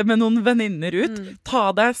til med noen venninner ut.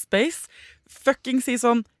 Ta deg space. Fucking si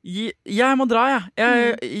sånn, jeg må dra,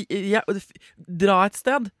 jeg. Dra et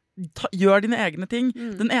sted. Gjør dine egne ting.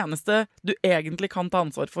 Den eneste du egentlig kan ta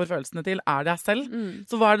ansvar for følelsene til er deg selv.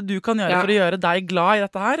 Så hva er det du kan gjøre for å gjøre deg glad i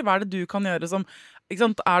dette her? Hva er det du kan gjøre som, ikke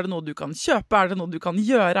sant? Er det noe du kan kjøpe? Er det noe du kan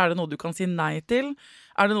gjøre? Er det noe du kan si nei til?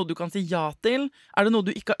 Er det noe du kan si ja til? Er det noe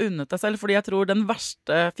du ikke har unnet deg selv? Fordi jeg tror den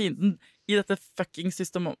verste fienden i dette fucking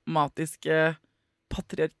systematiske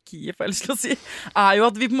patriarkiet, for jeg lyst til å si, er jo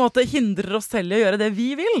at vi på en måte hindrer oss selv i å gjøre det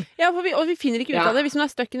vi vil. Ja, og vi finner ikke ut av det. Hvis man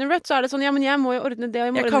er stuck in a rut, så er det sånn, ja, men jeg må jo ordne det, og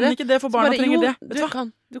jeg må ordne det. Jeg kan ikke det, for barna trenger det.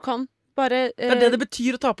 Du kan. Bare... det er det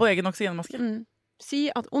betyr å ta på egen oksygenmaske. Si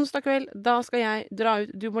at onsdag kveld, da skal jeg dra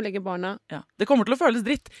ut, du må legge barna. Ja. Det kommer til å føles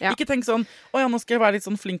dritt. Ikke tenk sånn, nå skal jeg være litt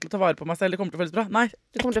sånn flink til å ta vare på meg selv, det kommer til å føles bra. Nei,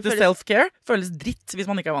 ekte self-care føles dritt hvis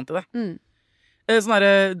man ikke er vant til det.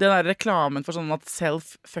 Det der reklamen for sånn at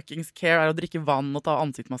self-fuckings-care er å drikke vann og ta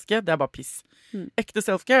ansiktsmaske, det er bare piss. Ekte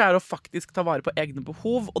self-care er å faktisk ta vare på egne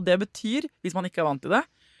behov, og det betyr, hvis man ikke er vant til det,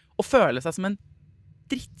 å føle seg som en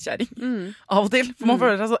drittkjæring av og til. For man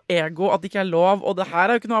føler seg så ego at det ikke er lov, og det her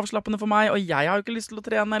er jo ikke noe avslappende for meg, og jeg har jo ikke lyst til å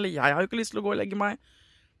trene, eller jeg har jo ikke lyst til å gå og legge meg.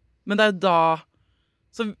 Men det er jo da...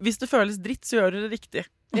 Så hvis det føles dritt, så gjør du det riktig.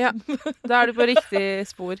 Ja, da er du på riktig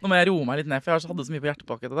spor. Nå må jeg roe meg litt ned, for jeg hadde så mye på hjertet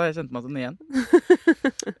på akkurat det. Jeg kjente meg sånn igjen.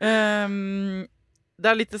 Det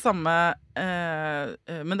er litt det samme,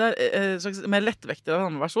 men det er en slags mer lettvektig av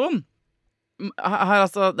samme versjon. Her,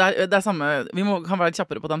 altså, det er samme, kan være litt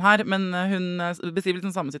kjappere på den her, men hun beskriver litt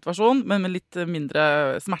den samme situasjon, men med litt mindre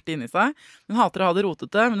smerte inni seg. Hun hater å ha det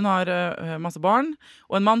rotete, men hun har masse barn,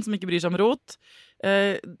 og en mann som ikke bryr seg om rot.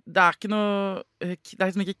 Det er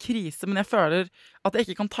liksom ikke krise, men jeg føler at jeg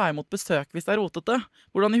ikke kan ta imot besøk hvis det er rotete.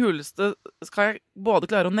 Hvordan i huleste skal jeg både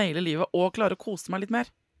klare å naile livet og klare å kose meg litt mer?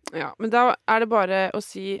 Ja, men da er det bare å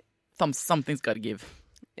si Something's gotta give.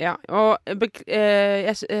 Ja, og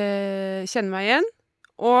jeg kjenner meg igjen,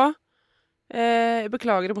 og jeg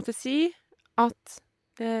beklager å måtte si at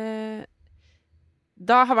da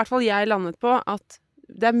har i hvert fall jeg landet på at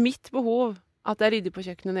det er mitt behov at det er ryddig på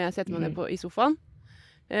kjøkkenet når jeg setter meg ned i sofaen.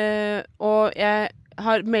 Og jeg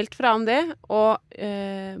har meldt fra om det, og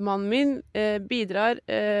mannen min bidrar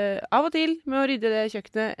av og til med å rydde det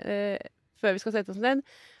kjøkkenet før vi skal sette oss ned.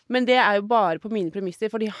 Men det er jo bare på mine premisser,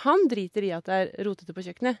 fordi han driter i at det er rotete på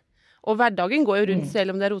kjøkkenet. Og hverdagen går jo rundt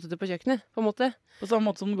selv om det er rotete på kjøkkenet, på en måte. På samme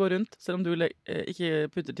måte som det går rundt, selv om du ikke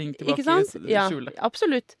putter ting tilbake ikke sant? I skjulet. Ja,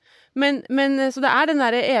 absolutt. Men så det er den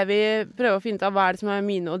der evige prøve å finne ut av hva er det som er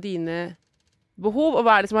mine og dine behov, og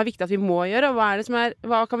hva er det som er viktig at vi må gjøre, og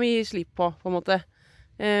hva kan vi gi slipp på en måte.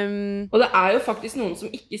 Og det er jo faktisk noen som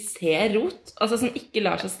ikke ser rot, altså som ikke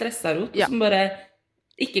lar seg stresse av rot, som bare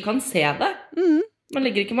ikke kan se det. Man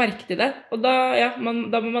legger ikke merke til det, og da må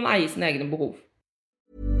man eie sine egne behov.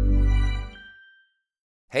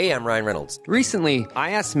 Hey, I'm Ryan Reynolds. Recently,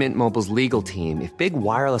 I asked Mint Mobile's legal team if big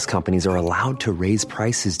wireless companies are allowed to raise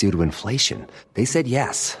prices due to inflation. They said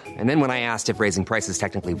yes. And then when I asked if raising prices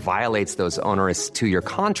technically violates those onerous two-year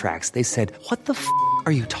contracts, they said, "What the f***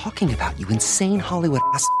 are you talking about, you insane Hollywood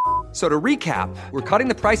ass?" So to recap, we're cutting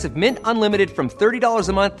the price of Mint Unlimited from $30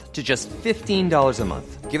 a month to just $15 a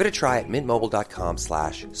month. Give it a try at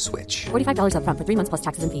mintmobile.com/switch. $45 up front for 3 months plus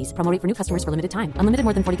taxes and fees. Promo rate for new customers for limited time. Unlimited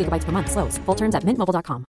more than 40 gigabytes per month. Slows full terms at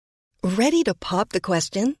mintmobile.com. Ready to pop the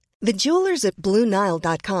question? The jewelers at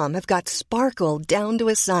BlueNile.com have got sparkle down to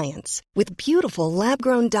a science with beautiful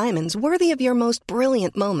lab-grown diamonds worthy of your most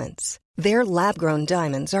brilliant moments. Their lab-grown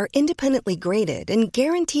diamonds are independently graded and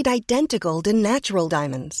guaranteed identical to natural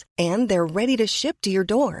diamonds, and they're ready to ship to your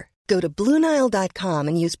door. Go to BlueNile.com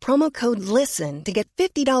and use promo code LISTEN to get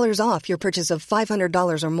 $50 off your purchase of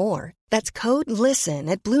 $500 or more. That's code LISTEN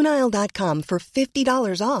at BlueNile.com for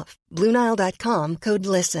 $50 off. BlueNile.com, code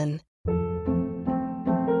LISTEN.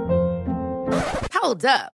 Hold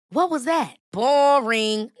up. What was that?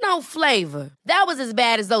 Boring. No flavor. That was as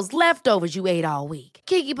bad as those leftovers you ate all week.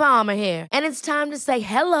 Keke Palmer here, and it's time to say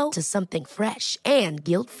hello to something fresh and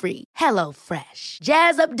guilt-free. Hello Fresh.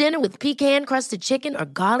 Jazz up dinner with pecan-crusted chicken or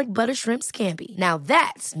garlic butter shrimp scampi. Now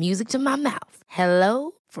that's music to my mouth.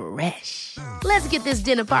 Hello Fresh. Let's get this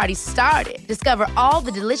dinner party started. Discover all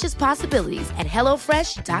the delicious possibilities at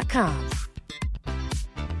hellofresh.com.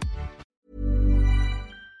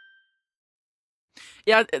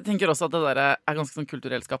 Jeg tenker også at det der ganske sånn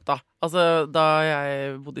kulturelt skapt da. Altså, da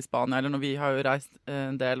jeg bodde i Spania, eller når vi har jo reist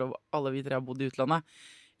en del, og alle vi tre har bodd i utlandet.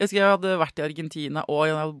 Jeg husker jeg hadde vært i Argentina, og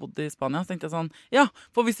jeg hadde bodd i Spania, så tenkte jeg sånn, ja,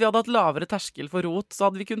 for hvis vi hadde hatt lavere terskel for rot, så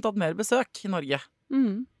hadde vi kunnet hatt mer besøk i Norge.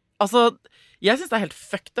 Altså, jeg synes det helt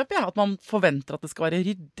fucked up, ja, at man forventer at det skal være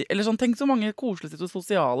ryddig, eller sånn, tenk så mange koselige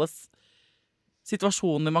sosiale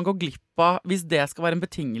situasjoner man går glipp av hvis det skal være en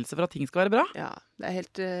betingelse for at ting skal være bra. Ja, det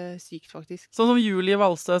helt sykt faktisk. Sånn som Julie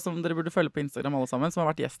Valsø, som dere burde følge på Instagram alle sammen, som har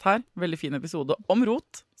vært gjest her. Veldig fin episode om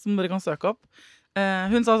rot, som dere kan søke opp.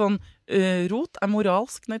 Hun sa sånn, rot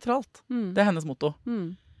moralsk nøytralt. Det hennes motto.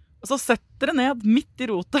 Og så setter det ned midt i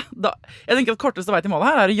rotet. Jeg tenker at korteste vei til målet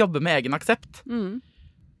her å jobbe med egen aksept.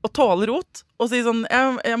 Og tåle rot. Og si sånn,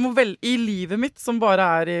 jeg må velge i livet mitt, som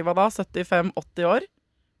bare i, 75-80 år,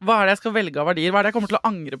 hva det jeg skal velge av verdier? Hva det jeg kommer til å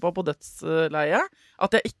angre på dødsleie?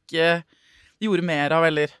 At jeg ikke gjorde mer av,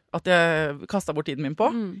 eller at jeg kastet bort tiden min på?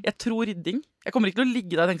 Jeg tror rydding. Jeg kommer ikke til å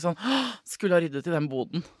ligge der og tenke sånn, skulle ha ryddet i den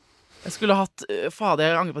boden. Jeg skulle ha hatt, jeg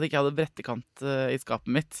angrer på at jeg ikke hadde brettekant i skapet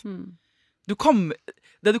mitt. Det du kommer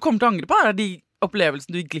til å angre på de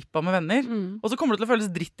opplevelsene du gikk glipp av med venner. Og så kommer det til å føles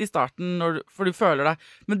dritt i starten, for du føler deg.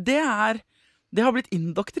 Men det har blitt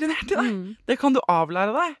indoktrinert i deg. Det kan du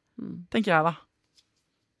avlære deg, tenker jeg da.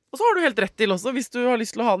 Og så har du helt rett til også, hvis du har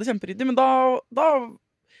lyst til å ha det kjemperyddig, men da du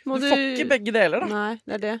får ikke begge deler da. Nei,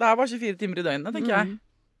 det det. Det bare 24 timer i døgnet, tenker jeg.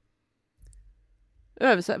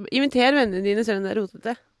 Øve seg. Inviter vennene dine selv om det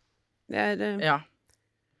rotete. Det Ja.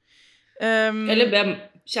 Eller be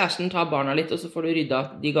kjæresten ta barna litt, og så får du rydda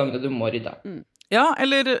de gangene du må rydda. Ja,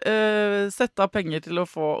 eller sette av penger til å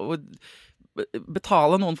få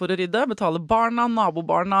betale noen for å rydde, betale barna,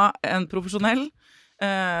 nabobarna, en profesjonell.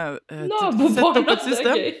 Nabobarna, det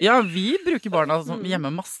er gøy. Ja, vi bruker barna hjemme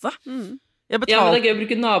masse. Ja, men det er gøy å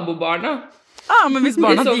bruke nabobarna. Men hvis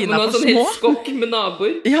barna dine for sånn små helt skokk med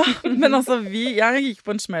naboer. Ja, men altså jeg gikk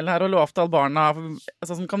på en smell her og lovte alle barna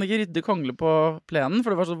sånn, kan ikke rydde kongle på plenen, for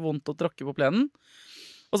det var så vondt å tråkke på plenen.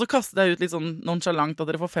 Og så kastet jeg ut litt sånn nonchalant at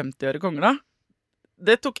dere får 50 øre kongla.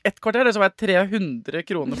 Det tok 1 kvarter, så var jeg 300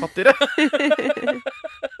 kroner fattigere.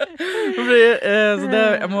 Fordi, så det,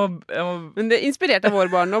 jeg må... Men det inspirerte av vår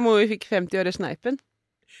barndom, og vi fikk 50 øre sneipen.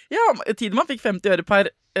 Ja, Tidemann fikk 50 øre per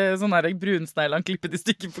sånn her brunsnegl han klippet i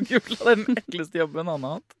stykker på kula. Det er den ekleste jobben han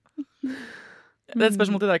har hatt. Det er et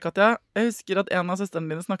spørsmål til deg, Katja. Jeg husker at en av søsterne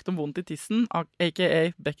dine snakket om vondt i tissen, a.k.a.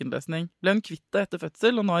 bekkenløsning. Ble hun kvitt det etter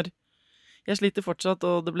fødsel, og når? Jeg sliter fortsatt,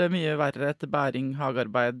 og det ble mye verre etter bæring,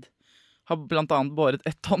 hagearbeid. Har blant annet båret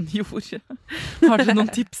 1 tonn jord. Har dere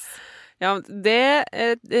noen tips? Ja,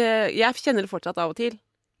 jeg kjenner det fortsatt av og til.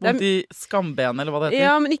 Vondt i skambenet, eller hva det heter?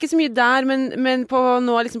 Ja, men ikke så mye der, men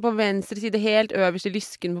nå liksom på venstre side, helt øverst i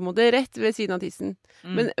lysken, på en måte, rett ved siden av tissen.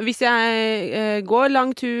 Men hvis jeg går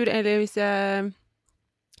lang tur, eller hvis jeg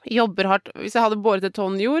jobber hardt, hvis jeg hadde båret 1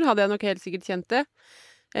 tonn jord, hadde jeg nok helt sikkert kjent det.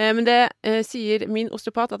 Men det sier min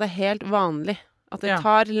osteopat at det er helt vanlig. At det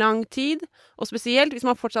tar lang tid, og spesielt hvis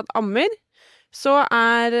man fortsatt ammer, så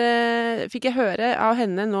fikk jeg høre av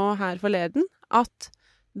henne nå her forleden, at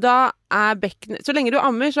da bekkenet, så lenge du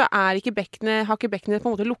ammer, så har ikke bekkenet på en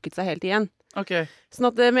måte lukket seg helt igjen. Okay. Sånn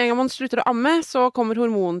at med en gang man slutter å amme, så kommer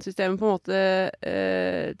hormonsystemet på en måte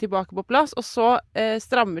tilbake på plass, og så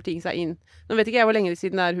strammer ting seg inn. Nå vet ikke jeg hvor lenge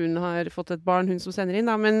siden det hun har fått et barn, hun som sender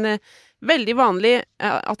inn, da, men veldig vanlig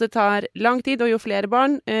at det tar lang tid, og jo flere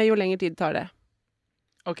barn, jo lengre tid tar det.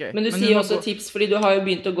 Okay. Men du sier også tips, fordi du har jo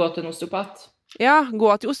begynt å gå til en osteopat. Ja, gå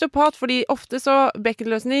til osteopat, fordi ofte så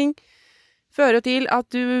bekkenløsning fører til at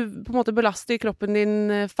du på en måte belaster kroppen din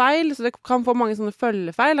feil, så det kan få mange sånne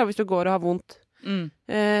følgefeil da, hvis du går og har vondt.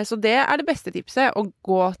 Så det er det beste tipset, å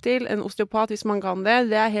gå til en osteopat hvis man kan det.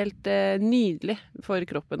 Det er helt nydelig for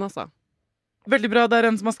kroppen, altså. Veldig bra, det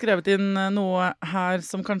er en som har skrevet inn noe her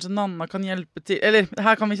som kanskje Nanna kan hjelpe til, eller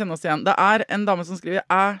her kan vi kjenne oss igjen. Det er en dame som skriver,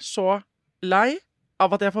 jeg er så lei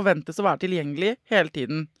av at jeg forventes å være tilgjengelig hele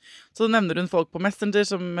tiden. Så nevner hun folk på Messenger,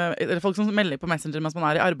 eller folk som melder på Messenger mens man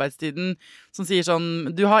er i arbeidstiden, som sier sånn,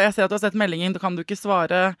 jeg ser at du har sett meldingen, da kan du ikke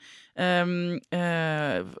svare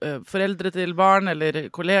foreldre til barn, eller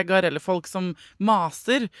kollegaer, eller folk som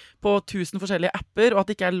maser på 1000 forskjellige apper, og at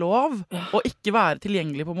det ikke er lov å ikke være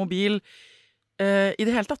tilgjengelig på mobil i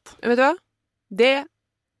det hele tatt. Vet du hva? Det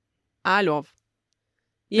er lov.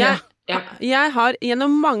 Jeg har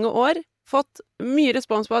gjennom mange år fått mye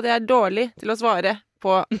respons på at jeg er dårlig til å svare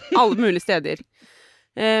på alle mulige steder.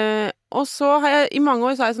 Og så har jeg i mange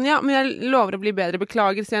år sagt sånn, men jeg lover å bli bedre,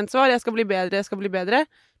 beklager sent svar, jeg skal bli bedre.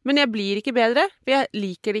 Men jeg blir ikke bedre, for jeg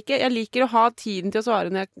liker det ikke. Jeg liker å ha tiden til å svare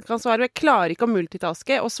når jeg kan svare. Jeg klarer ikke å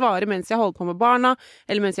multitaske og svare mens jeg holder på med barna,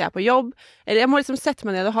 eller mens jeg er på jobb. Eller jeg må liksom sette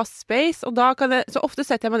meg ned og ha space, og da så ofte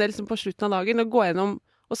setter jeg meg ned liksom på slutten av dagen og går gjennom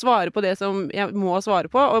og svare på det som jeg må svare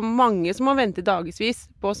på, og mange som må vente dagevis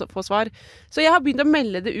på å få svar. Så jeg har begynt å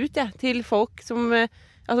melde det ut til folk som,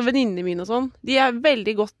 altså venninnene mine og sånn. De er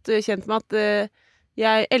veldig godt kjent med at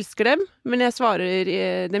jeg elsker dem, men jeg svarer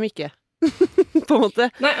dem ikke. På en måte.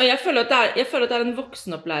 Nei, og jeg føler at det er en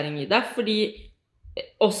voksenopplæring i det, fordi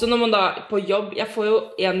også når man da på jobb, jeg får jo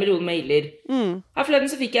 1 million mailer. Her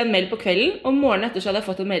forleden så fikk jeg en mail på kvelden, og morgenen etter så hadde jeg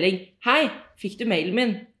fått en melding. Hei, fikk du mailen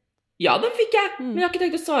min? Ja, den fikk jeg, men jeg har ikke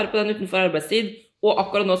tenkt å svare på den utenfor arbeidstid. Og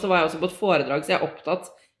akkurat nå så var jeg også på et foredrag, så jeg er opptatt.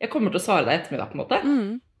 Jeg kommer til å svare deg ettermiddag på en måte.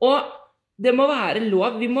 Og det må være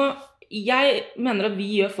lov. Jeg mener at vi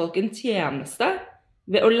gjør folk en tjeneste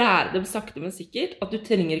ved å lære dem sakte, men sikkert, at du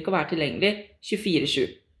trenger ikke å være tilgjengelig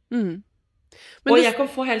 24/7. Og jeg kan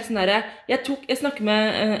få helt sånn der, jeg snakket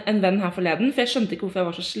med en venn her forleden, for jeg skjønte ikke hvorfor jeg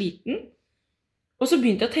var så sliten. Og så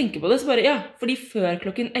begynte jeg å tenke på det, så bare, fordi før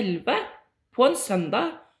klokken 11 på en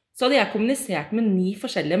søndag, så hadde jeg kommunisert med 9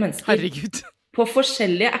 forskjellige mennesker. Herregud. På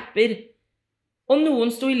forskjellige apper. Og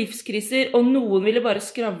noen sto i livskriser, og noen ville bare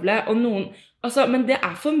skravle, og noen... Altså, men det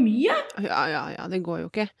er for mye. Ja, det går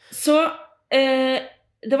jo ikke. Så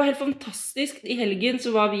det var helt fantastisk. I helgen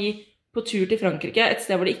så var vi på tur til Frankrike, et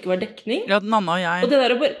sted hvor det ikke var dekning. Ja, Nanna og jeg. Og det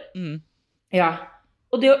der å bare... Ja.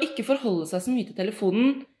 Og det å ikke forholde seg så mye til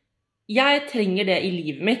telefonen, jeg trenger det i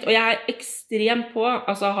livet mitt, og jeg er ekstremt på,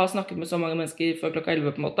 altså har snakket med så mange mennesker før klokka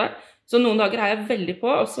 11 på en måte, så noen dager er jeg veldig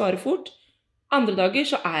på å svare fort, andre dager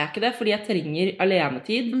så er jeg ikke det, fordi jeg trenger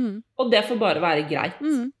alenetid, og det får bare være greit.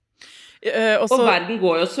 Og verden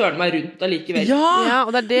går jo søren meg rundt allikevel. Ja,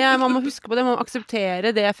 og det er det man må huske på, det man må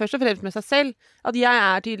akseptere det først og fremst med seg selv, at jeg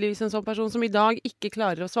er tydeligvis en sånn person som i dag ikke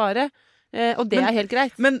klarer å svare, og det er helt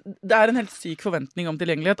greit. Men det er en helt syk forventning om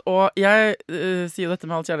tilgjengelighet, og jeg sier jo dette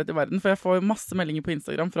med all kjærlighet i verden, for jeg får masse meldinger på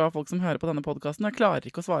Instagram fra folk som hører på denne podcasten, og jeg klarer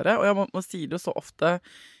ikke å svare, og jeg må si det så ofte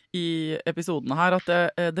i episodene her, at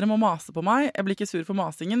dere må mase på meg. Jeg blir ikke sur for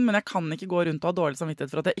masingen, men jeg kan ikke gå rundt og ha dårlig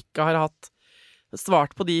samvittighet for at jeg ikke har hatt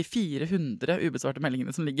svart på de 400 ubesvarte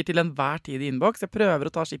meldingene som ligger til enhver tid i innboks. Jeg prøver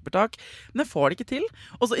å ta skippertak, men jeg får det ikke til.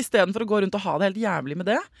 Og så i stedet for å gå rundt og ha det helt jævlig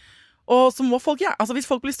med det, og så må folk, altså hvis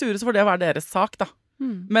folk blir sure, så får det være deres sak da.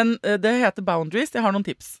 Men det heter boundaries, jeg har noen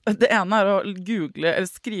tips. Det ene er å google, eller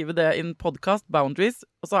skrive det i en podcast, boundaries,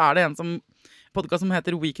 og så er det en podcast som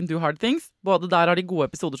heter We Can Do Hard Things. Både der har de gode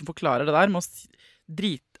episoder som forklarer det der, med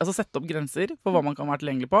å sette opp grenser for hva man kan være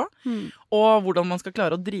tilgjengelig på, og hvordan man skal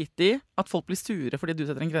klare å drite i at folk blir sure fordi du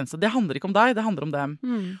setter en grense. Det handler ikke om deg, det handler om dem.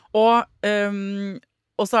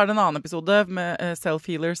 Og så er det en annen episode med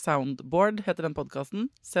Self-Healer Soundboard, heter den podcasten.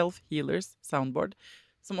 Self-Healers Soundboard,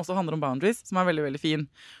 som også handler om boundaries, som er veldig, veldig fin.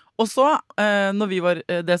 Og så,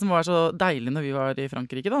 det som var så deilig når vi var i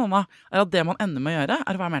Frankrike, da, Nanna, er at det man ender med å gjøre,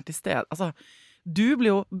 er å være mer til stede. Altså, du blir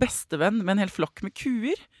jo bestevenn med en hel flokk med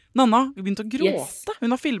kuer. Nanna begynte å gråte.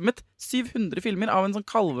 Hun har filmet 700 filmer av en sånn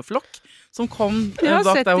kalveflokk som kom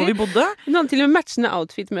bak der hvor vi bodde. Hun hadde til og med matchende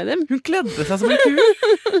outfit med dem. Hun kledde seg som en ku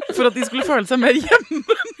for at de skulle føle seg mer hjemme.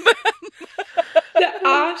 Det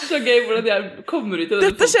er så gøy hvordan jeg kommer ut i denne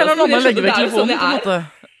Dette skjer når Nanna legger vekk telefonen, på en måte.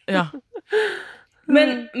 Ja.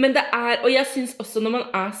 Men det er, og jeg synes også når man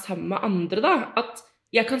er sammen med andre da, at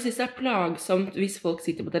jeg kan synes det er plagsomt hvis folk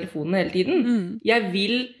sitter på telefonen hele tiden. Jeg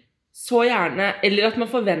vil så gjerne, eller at man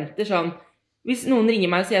forventer sånn, hvis noen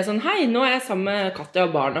ringer meg og sier sånn, hei, nå er jeg sammen med Katja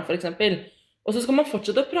og barna for eksempel, og så skal man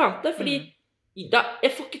fortsette å prate, fordi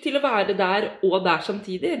jeg får ikke til å være der og der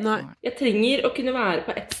samtidig. Jeg trenger å kunne være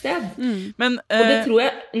på ett sted. Og det tror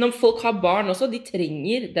jeg, når folk har barn også, de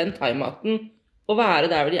trenger den timeouten å være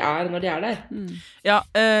der hvor de er når de er der. Ja,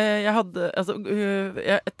 jeg hadde,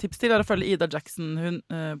 et tips til er å følge Ida Jackson,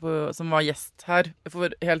 som var gjest her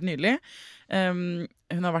for helt nylig.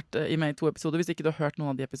 Hun har vært i meg i 2 episoder. Hvis ikke du har hørt noen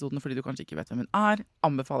av de episodene fordi du kanskje ikke vet hvem hun er,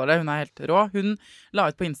 anbefaler det. Hun er helt rå. Hun la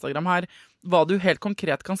ut på Instagram her hva du helt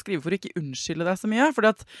konkret kan skrive for å ikke unnskylde deg så mye.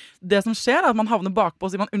 Fordi at det som skjer er at man havner bakpå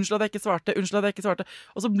og sier man unnskyld at jeg ikke svarte,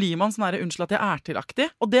 og så blir man sånn her unnskyld at jeg er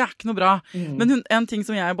tilaktig, og det er ikke noe bra. Men en ting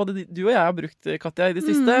som både du og jeg har brukt, Katja, i det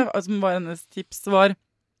siste, som var hennes tips, var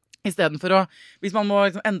I stedet for å, hvis man må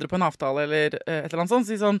liksom endre på en avtale eller et eller annet sånt,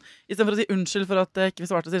 si sånn, i stedet for å si unnskyld for at jeg ikke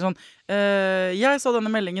svarte, si sånn, jeg så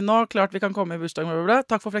denne meldingen nå, klart vi kan komme i bursdagen,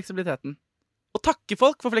 takk for fleksibiliteten. Og takke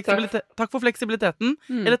folk for takk for fleksibiliteten,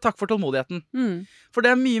 eller takk for tålmodigheten. For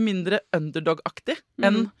det mye mindre underdog-aktig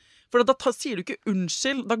enn, for da sier du ikke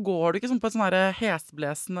unnskyld, da går du ikke sånn på et sånn her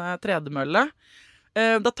hesblesende tredemølle.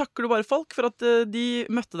 Da takker du bare folk for at de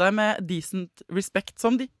møtte deg med decent respect,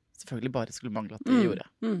 som de selvfølgelig bare skulle mangle at de gjorde.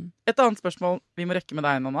 Et annet spørsmål vi må rekke med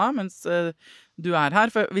deg, Nanna, mens du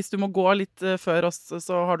her. For hvis du må gå litt før oss,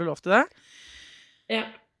 så har du lov til det. Ja.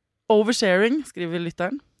 Oversharing, skriver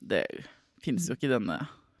lytteren. Det finnes jo ikke i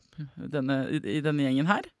denne gjengen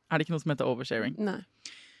her. Er det ikke noe som heter oversharing?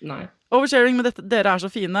 Nei. Oversharing med dere så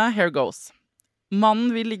fine. Here goes.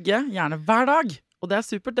 Mannen vil ligge gjerne hver dag. Og det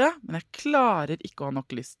supert det, men jeg klarer ikke å ha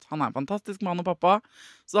nok lyst. Han en fantastisk mann og pappa,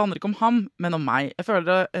 så det handler ikke om ham, men om meg. Jeg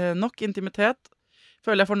føler jeg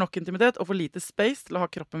får nok intimitet og for lite space til å ha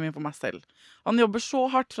kroppen min for meg selv. Han jobber så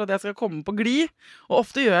hardt for at jeg skal komme på glid, og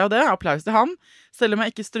ofte gjør jeg jo det, applaus til ham, selv om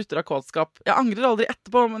jeg ikke strutter av kålskap. Jeg angrer aldri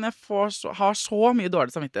etterpå, men jeg har så mye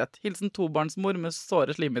dårlig samvittighet. Hilsen tobarnsmor med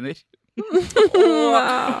såre slimhinner.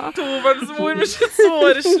 Tobarnsmor med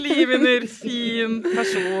såre slimhinner. Fin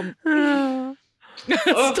person.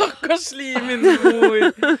 Stakkars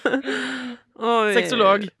slimhinnemor.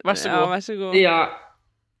 Sexolog, vær så god. Ja, vær så god. Ja.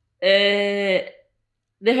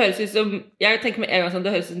 Det høres ut som, jeg tenker med en gang sånn,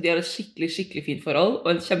 det høres ut som de har et skikkelig, skikkelig fint forhold, og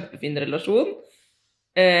en kjempefin relasjon.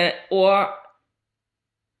 Og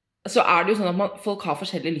så det jo sånn at folk har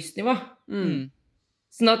forskjellig lystnivå.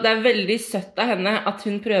 Sånn at det veldig søtt av henne at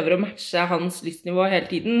hun prøver å matche hans lystnivå hele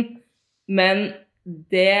tiden, men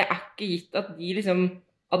det ikke gitt at de liksom,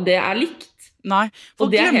 at det likt. Nei,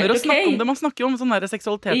 folk glemmer å snakke om det. Man snakker jo om sånn der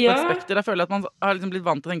seksualitet på et spekter. Jeg føler at man har liksom blitt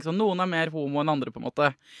vant til å tenke sånn, noen mer homo enn andre på en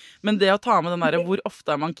måte. Men det å ta med den der, hvor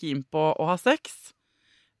ofte man keen på å ha sex,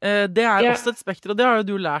 det også et spekter, og det har jo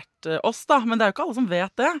du lært oss da, men det jo ikke alle som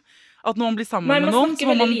vet det. At når man blir sammen med noen, man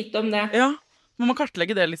snakker veldig lite om det. Ja, må man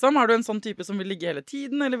kartlegge det liksom. Du en sånn type som vil ligge hele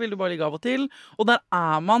tiden, eller vil du bare ligge av og til? Og der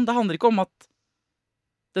man, det handler ikke om at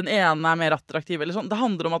den ene mer attraktiv, eller sånn. Det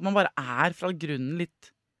handler om at man bare fra grunnen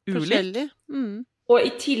litt ulik. Og i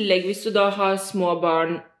tillegg, hvis du da har små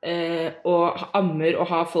barn og ammer og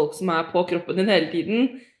har folk som på kroppen din hele tiden,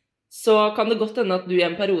 så kan det godt hende at du i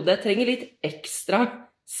en periode trenger litt ekstra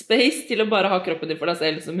space til å bare ha kroppen din for deg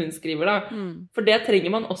selv, som hun skriver da. For det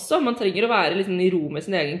trenger man også. Man trenger å være liksom i ro med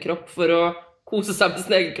sin egen kropp for å kose seg med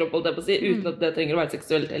sin egen kropp, holdt jeg på å si, uten at det trenger å være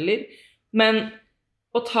seksuelt heller. Men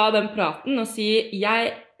å ta den praten og si,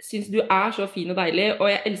 jeg synes du så fin og deilig, og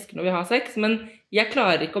jeg elsker når vi har sex, men jeg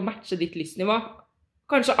klarer ikke å matche ditt lystnivå.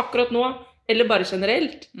 Kanskje akkurat nå, eller bare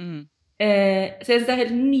generelt. Så jeg synes det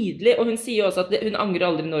helt nydelig, og hun sier også at hun angrer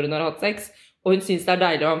aldri når hun har hatt sex, og hun synes det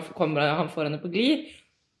deilig, og han får henne på glid.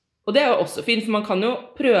 Og det jo også fint, for man kan jo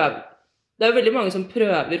prøve, det jo veldig mange som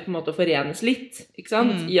prøver på en måte å forenes litt, ikke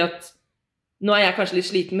sant? I at, nå jeg kanskje litt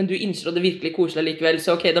sliten, men du innser det virkelig koselig likevel,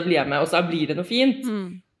 så ok, da blir jeg med, og så blir det noe fint.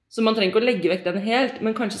 Så man trenger ikke å legge vekk den helt,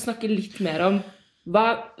 men kanskje snakke litt mer om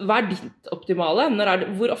hva ditt optimale?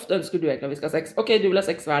 Hvor ofte ønsker du egentlig at vi skal ha sex? Ok, du vil ha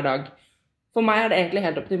sex hver dag. For meg det egentlig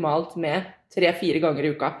helt optimalt med 3-4 ganger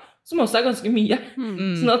i uka, som også ganske mye.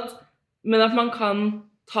 Sånn at, men at man kan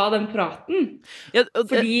ta den praten. Ja,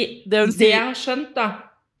 fordi det jeg har skjønt da,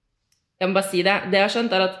 jeg må bare si det jeg har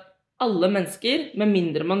skjønt at alle mennesker, med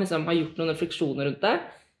mindre man liksom har gjort noen refleksjoner rundt det,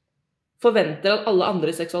 forventer at alle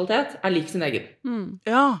andre seksualitet lik sin egen.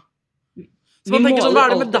 Ja. Så man tenker sånn, hva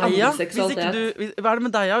det med deg, ja? Hva det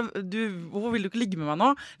med deg, ja? Hvorfor vil du ikke ligge med meg nå?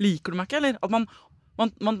 Liker du meg ikke, eller? At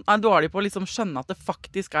man dårlig på å liksom skjønne at det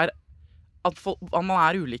faktisk at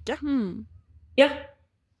man ulike. Ja.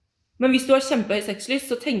 Men hvis du har kjempehøy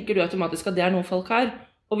sexlyst, så tenker du automatisk at det noe folk har.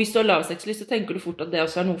 Og hvis du har lav sexlyst, så tenker du fort at det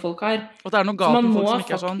også noe folk har. Og det noe galt med folk som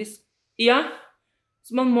ikke sånn. Ja.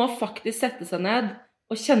 Så man må faktisk sette seg ned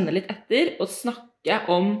og kjenne litt etter, og snakke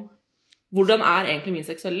om hvordan egentlig min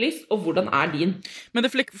seksuelle lyst, og hvordan din? Men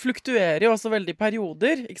det fluktuerer jo også veldig i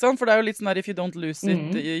perioder, ikke sant? For det jo litt sånn der, if you don't use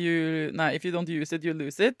it, if you don't use it, you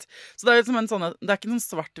lose it. Så det liksom det ikke noen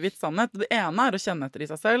svart-hvitt sannhet. Det ene å kjenne etter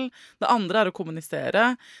i seg selv, det andre å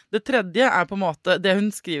kommunisere. Det tredje på en måte, det hun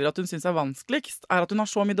skriver at hun synes vanskeligst, at hun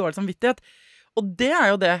har så mye dårlig samvittighet. Og det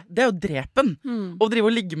jo det jo drepen. Å drive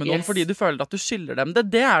og ligge med noen fordi du føler at du skylder dem. Det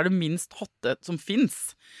det minst hotte som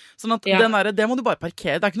finnes. Sånn at det må du bare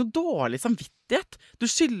parkere. Det ikke noe dårlig samvittighet. Du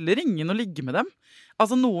skylder ingen å ligge med dem.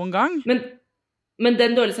 Altså noen gang. Men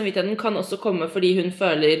den dårlige samvittigheten kan også komme fordi hun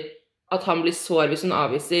føler at han blir sår hvis hun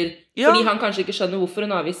avviser. Fordi han kanskje ikke skjønner hvorfor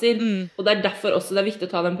hun avviser. Og det derfor også det viktig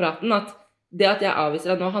å ta den praten at det at jeg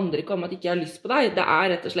avviser deg nå handler ikke om at ikke jeg har lyst på deg, det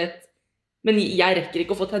rett og slett, men jeg rekker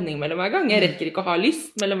ikke å få tenning mellom hver gang, jeg rekker ikke å ha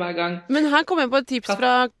lyst mellom hver gang. Men her kommer jeg på et tips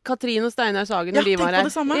fra Katrin og Steinar Sagen når de var her.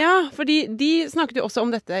 Ja, fordi de snakket jo også om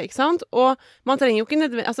dette, ikke sant? Og man trenger jo ikke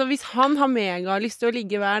nødvendig, altså hvis han har mega lyst til å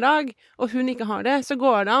ligge hver dag, og hun ikke har det, så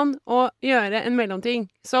går det an å gjøre en mellomting,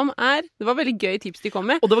 som det var veldig gøy tips de kom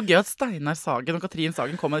med. Og det var gøy at Steinar Sagen og Katrin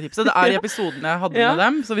Sagen kom med det tipset. Det i episoden jeg hadde med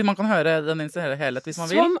dem, så man kan høre den helhet hvis man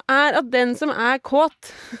vil. Som at den som kåt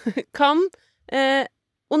kan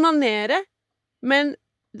onanere, men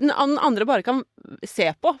den andre bare kan se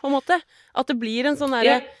på en måte. At det blir en sånn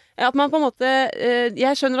derre at man på en måte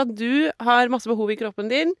jeg skjønner at du har masse behov i kroppen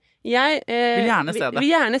din. Jeg vil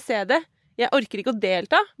gjerne se det. Jeg orker ikke å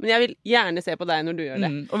delta, men jeg vil gjerne se på deg når du gjør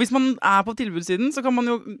det. Og hvis man på tilbudssiden, så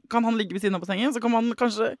kan han ligge ved siden av på sengen, så kan man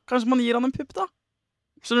kanskje man gir han en pupp da.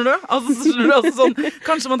 Skjønner du? Altså sånn,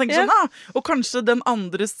 kanskje man tenker sånn, og kanskje den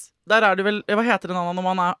andres, der det vel, hva heter det når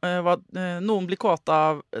man noen blir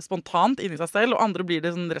kåta spontant inni seg selv, og andre blir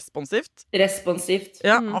det sånn responsivt. Responsivt.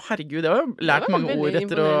 Ja, herregud, jeg har jo lært mange ord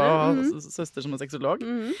etter å ha søster som en sexolog.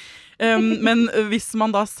 Men hvis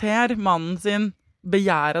man da ser mannen sin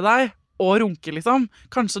begjære deg, og runke liksom,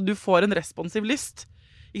 kanskje du får en responsiv lyst.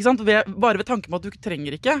 Ikke sant? Bare ved tanken på at du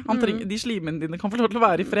trenger ikke. De slimene dine kan få lov til å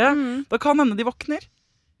være i fred. Da kan hende de våkner.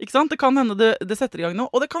 Ikke sant? Det kan hende det setter i gang noe,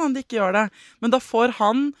 og det kan hende de ikke gjør det. Men da får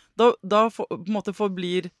han, på en måte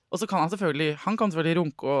forblir, og så kan han selvfølgelig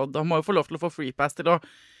runke, og da må jo få lov til å få free pass til å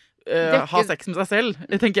ha sex med seg selv,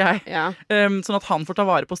 tenker jeg. Ja. Sånn at han får ta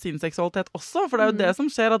vare på sin seksualitet også, for det jo det som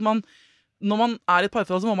skjer at når man i et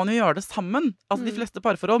parforhold, så må man jo gjøre det sammen. Altså de fleste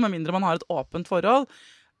parforhold, med mindre man har et åpent forhold,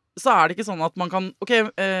 så det ikke sånn at man kan,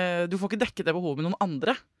 du får ikke dekket det behovet med noen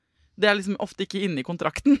andre. Det liksom ofte ikke inne i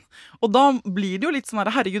kontrakten. Og da blir det jo litt sånn her,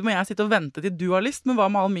 herregud, må jeg sitte og vente til du har lyst, men hva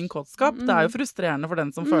med all min kåtskap? Det jo frustrerende for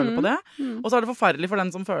den som føler på det. Og så det forferdelig for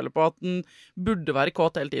den som føler på at den burde være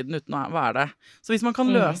kåt hele tiden uten å være det. Så hvis man kan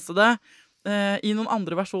løse det i noen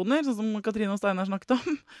andre versjoner, sånn som Katrine og Steinar snakket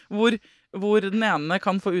om, hvor den ene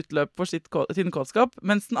kan få utløp for sin kåtskap,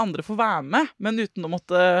 mens den andre får være med, men uten å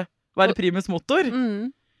måtte være primus motor.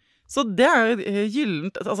 Så det jo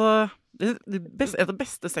gyllent, altså et av de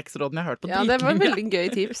beste sexrådene jeg har hørt på dritlenge. Ja, det var et veldig gøy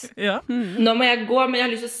tips. Nå må jeg gå, men jeg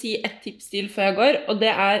har lyst til å si et tips til før jeg går, og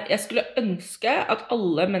det jeg skulle ønske at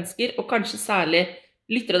alle mennesker, og kanskje særlig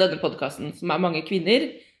lyttere av denne podcasten, som mange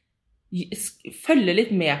kvinner, følger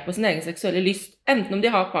litt med på sin egen seksuelle lyst, enten om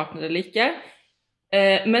de har partner eller ikke,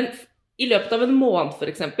 men i løpet av en måned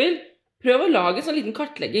for eksempel, prøv å lage en sånn liten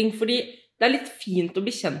kartlegging, fordi det litt fint å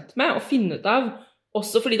bli kjent med og finne ut av,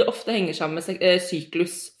 også fordi det ofte henger sammen med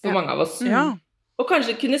syklus for mange av oss. Og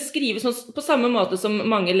kanskje kunne skrive sånn, på samme måte som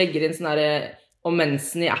mange legger inn sånn her om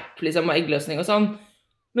mensen i app, liksom, og eggløsning og sånn.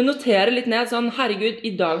 Men notere litt ned sånn, herregud,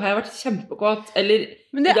 i dag har jeg vært kjempekåt, eller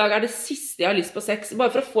i dag det siste jeg har lyst på sex,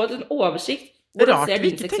 bare for å få en oversikt. Rart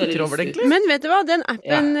vi ikke tenker over det, egentlig. Men vet du hva, den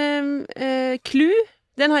appen Clue,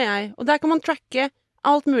 den har jeg, og der kan man tracke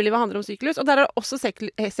alt mulig hva handler om syklus, og der det også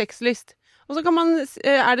sexlyst. Og så kan man,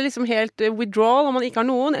 det liksom helt withdrawal om man ikke har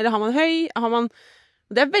noen, eller har man høy,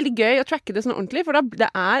 det veldig gøy å tracke det sånn ordentlig, for det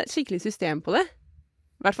skikkelig system på det.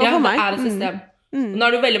 I hvert fall for meg. Ja, det et system. Nå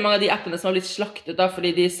det jo veldig mange av de appene som har blitt slaktet da,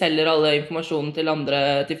 fordi de selger alle informasjonen til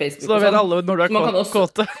andre til Facebook. Så da vet alle når du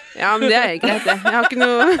kåte. Ja, men det greit det. Jeg har ikke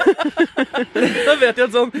noe... Da vet jeg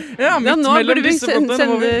at sånn, midt nå mellom burde vi disse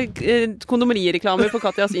sende kondomerireklamer på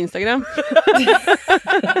Katjas Instagram.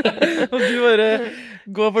 Og du bare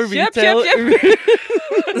går for retail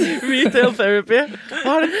therapy.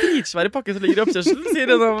 Hva det en dritsvære pakke som ligger i oppkjørselen,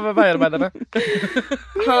 sier en av veiarbeiderne.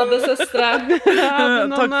 Ha det, søstre.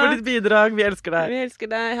 Takk for ditt bidrag, vi elsker deg. Vi elsker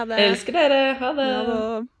deg, ha det. Elsker dere, ha det.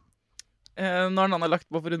 Nå har Nanna lagt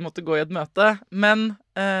på for hun måtte gå i et møte, men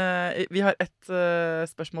vi har et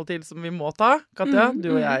spørsmål til som vi må ta, Katja,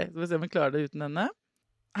 du og jeg. Så vi ser om vi klarer det uten henne.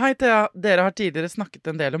 Hei Thea, dere har tidligere snakket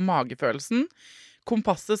en del om magefølelsen,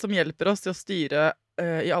 kompasset som hjelper oss til å styre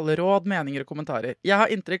i alle råd, meninger og kommentarer. Jeg har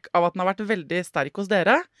inntrykk av at den har vært veldig sterk hos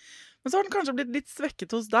dere, men så har den kanskje blitt litt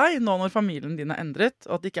svekket hos deg nå når familien din endret,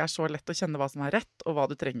 og at det ikke så lett å kjenne hva som rett og hva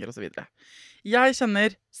du trenger og så videre. Jeg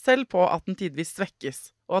kjenner selv på at den tidvis svekkes,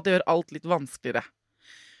 og at det gjør alt litt vanskeligere.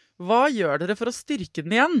 Hva gjør dere for å styrke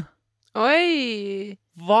den igjen? Oi!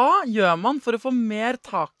 Hva gjør man for å få mer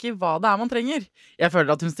tak i hva det man trenger? Jeg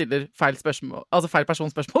føler at hun stiller feil spørsmål, altså feil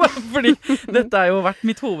personspørsmål, fordi dette har jo vært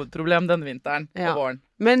mitt hovedproblem denne vinteren og våren.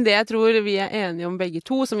 Men det jeg tror vi enige om begge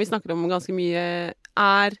to, som vi snakker om ganske mye,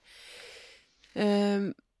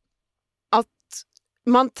 at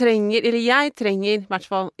man trenger, eller jeg trenger i hvert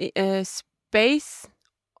fall space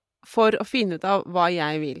for å finne ut av hva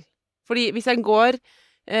jeg vil. Fordi hvis jeg går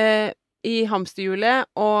i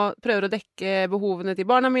hamsterhjulet og prøver å dekke behovene til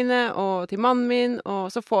barna mine og til mannen min,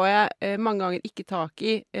 og så får jeg mange ganger ikke tak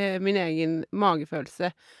i min egen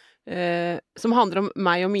magefølelse, som handler om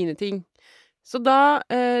meg og mine ting. Så da,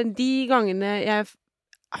 de gangene jeg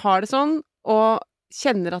har det sånn, og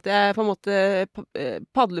kjenner at jeg på en måte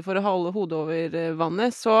padler for å holde hodet over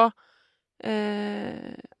vannet, så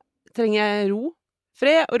trenger jeg ro.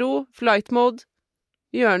 Fred og ro, flight mode,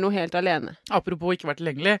 gjøre noe helt alene. Apropos ikke vært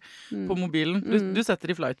tilgjengelig på mobilen. Du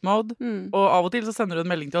setter i flight mode, og av og til så sender du en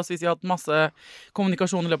melding til oss hvis vi har hatt masse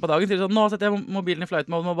kommunikasjon i løpet av dagen. Til sånn, nå setter jeg mobilen i flight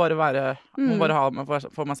mode, må bare ha med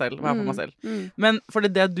for meg selv. Være for meg selv. Men for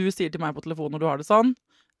det du sier til meg på telefon når du har det sånn,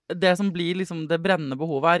 det som blir liksom det brennende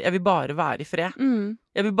behovet jeg vil bare være i fred.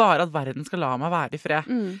 Jeg vil bare at verden skal la meg være i fred.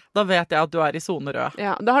 Da vet jeg at du er i zone rød.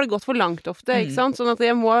 Ja, da har det gått for langt ofte, ikke sant? Sånn at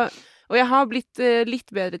jeg må, og jeg har blitt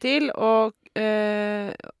litt bedre til å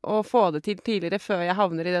få det til tidligere før jeg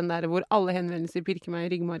havner i den der hvor alle henvendelser pirker meg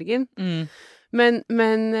i ryggmargen. Men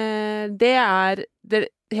det er det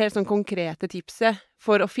helt sånn konkrete tipset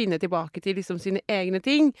for å finne tilbake til liksom sine egne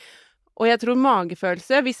ting. Og jeg tror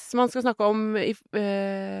magefølelse, hvis man skal snakke om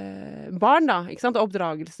barn da, ikke sant,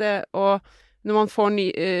 oppdragelse, og når man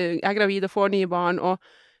er gravid og får nye barn, og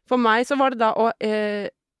for meg så var det da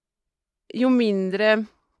jo mindre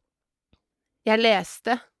jeg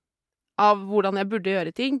leste av hvordan jeg burde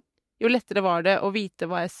gjøre ting, jo lettere var det å vite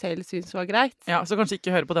hva jeg selv synes var greit. Ja, så kanskje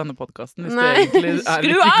ikke høre på denne podcasten hvis Nei, det egentlig er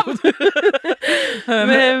skru av!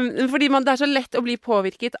 Fordi det er så lett å bli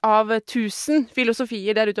påvirket av 1000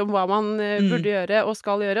 filosofier der ute om hva man burde gjøre og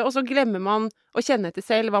skal gjøre, og så glemmer man å kjenne etter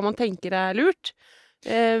selv hva man tenker er lurt.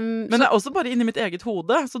 Men det er også bare inni mitt eget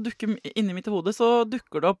hode, så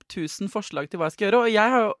dukker det opp 1000 forslag til hva jeg skal gjøre, og jeg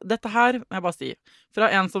har jo, dette her, må jeg bare si, fra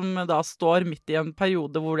en som da står midt i en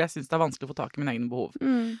periode hvor jeg synes det er vanskelig å få tak i mine egne behov.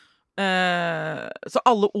 Så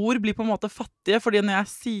alle ord blir på en måte fattige, fordi når jeg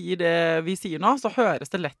sier det vi sier nå, så høres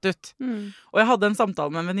det lett ut. Og jeg hadde en samtale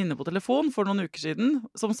med en venninne på telefon for noen uker siden,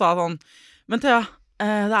 som sa sånn, men Thea,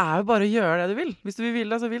 det er jo bare å gjøre det du vil. Hvis du vil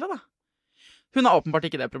det, så vil det da. Hun har åpenbart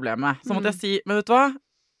ikke det problemet. Så måtte jeg si, men vet du hva?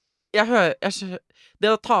 Det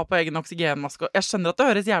å ta på egen oksygenmaske, jeg skjønner at det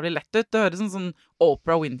høres jævlig lett ut. Det høres sånn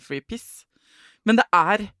Oprah Winfrey-piss. Men det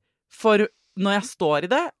er for når jeg står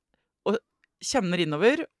i det, og kjenner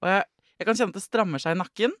innover, og jeg kan kjenne at det strammer seg i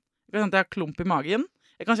nakken, jeg kan kjenne at jeg har klump i magen,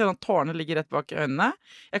 jeg kan kjenne at tårene ligger rett bak øynene,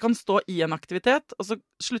 jeg kan stå i en aktivitet, og så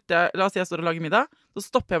slutter jeg, la oss si jeg står og lager middag, så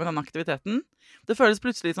stopper jeg med den aktiviteten. Det føles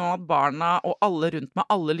plutselig som at barna og alle rundt meg,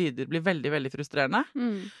 alle lyder blir veldig, veldig frustrerende.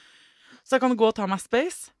 Så jeg kan gå og ta meg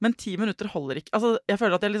space, men 10 minutter holder ikke. Altså, jeg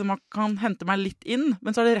føler at jeg liksom kan hente meg litt inn,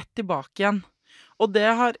 men så er det rett tilbake igjen. Og det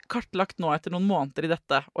har kartlagt nå etter noen måneder i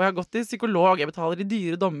dette. Og jeg har gått til psykolog, jeg betaler i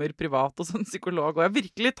dyre dommer privat og sånn psykolog, og jeg har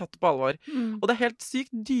virkelig tatt det på alvor. Og det er helt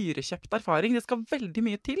sykt dyrekjøpt erfaring. Det skal veldig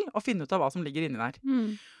mye til å finne ut av hva som ligger inni der.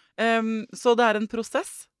 Så det er en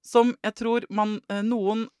prosess som jeg tror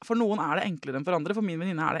for noen er det enklere enn for andre. For min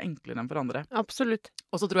venninne er det enklere enn for andre. Absolutt.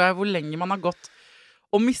 Og så tror jeg hvor lenge man har gått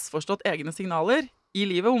og misforstått egne signaler i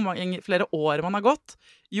livet, hvor flere år man har gått,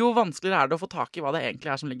 jo vanskeligere er det å få tak i hva det egentlig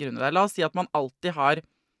er som ligger under der. La oss si at man alltid har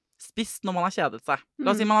spist når man har kjedet seg.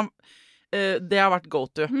 La oss si det har vært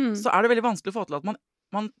go-to. Så er det veldig vanskelig å få til at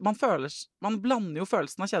man blander jo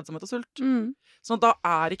følelsen av kjedsomhet og sult. Sånn at da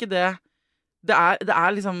er ikke det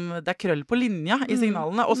er krøll på linja i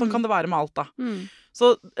signalene, og sånn kan det være med alt da.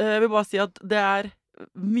 Så jeg vil bare si at det er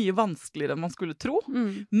mye vanskeligere enn man skulle tro.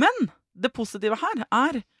 Men det positive her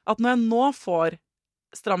er at når jeg nå får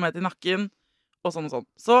stramhet i nakken og sånn,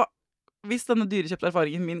 så hvis denne dyrekjøpte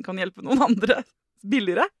erfaringen min kan hjelpe noen andre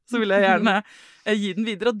billigere, så vil jeg gjerne gi den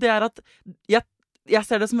videre. Og det er at jeg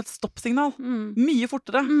ser det som et stoppsignal. Mye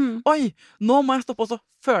fortere. Oi, nå må jeg stoppe, og så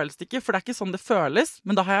føles det ikke, for det er ikke sånn det føles.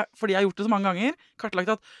 Men da har jeg, fordi jeg har gjort det så mange ganger,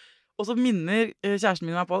 kartlagt at, og så minner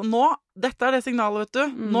kjæresten min meg på det. Dette er det signalet, vet du.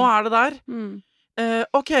 Nå er det der.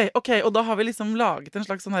 Ok, og da har vi liksom laget en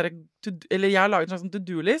slags sånn her, eller jeg har laget en slags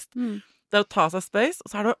to-do-list. Det er å ta seg space, og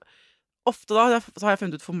så er det ofte da, så har jeg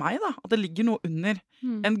funnet ut for meg da, at det ligger noe under.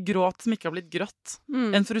 En gråt som ikke har blitt grått.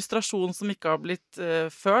 En frustrasjon som ikke har blitt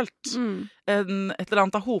følt. Et eller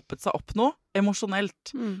annet har hopet seg opp noe,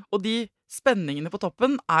 emosjonelt. Og de spenningene på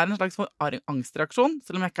toppen er en slags angstreaksjon,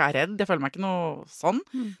 selv om jeg ikke er redd, jeg føler meg ikke noe sånn.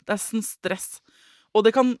 Det er sånn stress. Og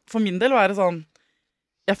det kan for min del være sånn,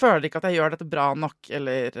 jeg føler ikke at jeg gjør dette bra nok,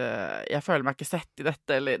 eller jeg føler meg ikke sett i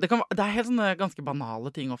dette, eller det er helt sånne ganske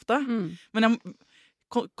banale ting ofte. Men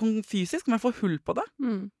fysisk kan jeg få hull på det.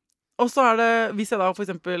 Og så er det, hvis jeg da for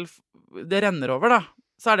eksempel, det renner over da,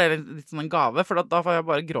 så er det litt sånn en gave, for da får jeg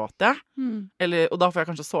bare gråte, og da får jeg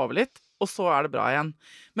kanskje sove litt, og så er det bra igjen.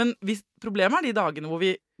 Men problemet er de dagene hvor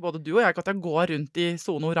både du og jeg, Katja, går rundt i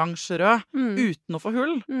zone oransje-rød, uten å få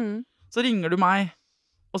hull. Så ringer du meg,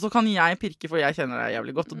 og så kan jeg pirke, for jeg kjenner deg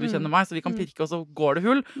jævlig godt, og du kjenner meg, så vi kan pirke, og så går det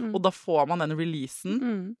hull, og da får man den releasen,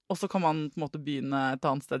 og så kan man på en måte begynne et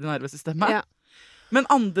annet sted i nervesystemet. Ja. Men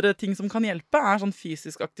andre ting som kan hjelpe er sånn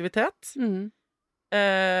fysisk aktivitet,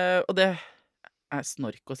 og det er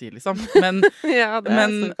snork å si, liksom. Men, ja,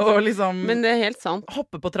 liksom, men det er helt sant.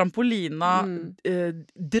 Hoppe på trampolina,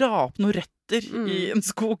 dra opp noen røtter i en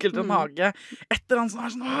skog eller en hage, et eller annet som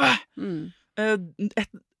er sånn,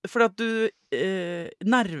 fordi at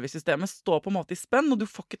nervesystemet står på en måte i spenn, og du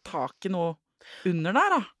får ikke tak i noe under der,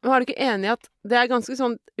 da. Men er du ikke enig i at det er ganske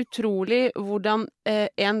sånn utrolig hvordan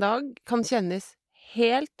en dag kan kjennes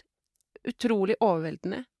helt utrolig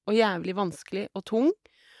overveldende og jævlig vanskelig og tung,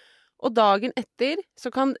 og dagen etter så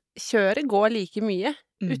kan kjøret gå like mye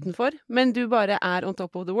utenfor, men du bare er on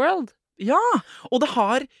top of the world. Ja, og det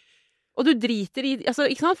har... Og du driter i... Altså,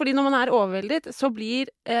 ikke sant? Fordi når man er overveldet, så blir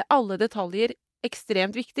alle detaljer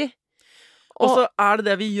ekstremt viktig. Og så er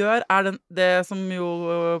det vi gjør, er det som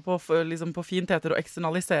jo på fint heter å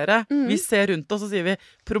eksternalisere. Vi ser rundt oss og sier vi,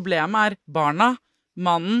 problemet er barna,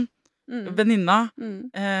 mannen, venninna,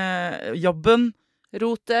 jobben,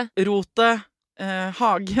 rotet,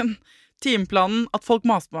 hagen, timeplanen, at folk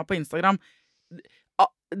maser på meg på Instagram.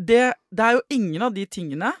 Det er jo ingen av de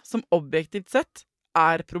tingene som objektivt sett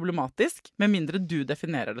er problematisk, med mindre du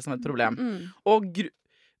definerer det som et problem. Og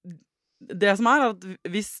det som er at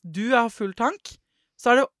hvis du har full tank,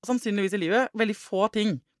 så er det sannsynligvis i livet veldig få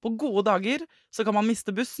ting. På gode dager så kan man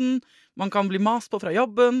miste bussen, man kan bli mast på fra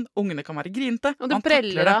jobben, ungene kan være grinte. Og det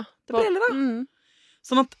preller da.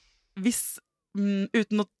 Sånn at hvis,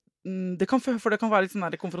 uten å, det kan være litt sånn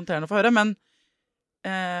der konfronterende for å høre, men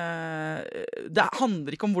det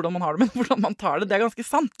handler ikke om hvordan man har det, men hvordan man tar det. Det er ganske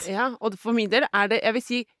sant. Ja, og for min del er det, jeg vil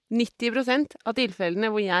si 90% av tilfellene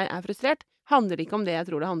hvor jeg er frustrert, handler ikke om det jeg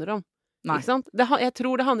tror det handler om. Ikke sant? Jeg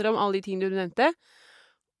tror det handler om alle de tingene du nevnte,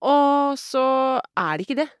 og så er det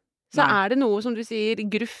ikke det. Så er det noe, som du sier,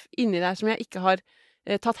 gruff inni der som jeg ikke har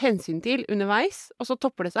tatt hensyn til underveis, og så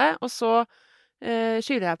topper det seg, og så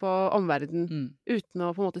skylder jeg på omverdenen uten å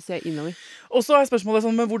på en måte se innover. Og så er spørsmålet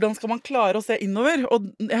sånn, men hvordan skal man klare å se innover? Og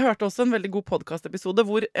jeg hørte også en veldig god podcast-episode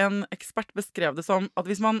hvor en ekspert beskrev det som at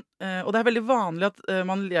hvis man, og det er veldig vanlig at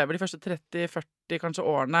man lever de første 30-40 kanskje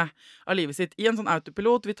årene av livet sitt i en sånn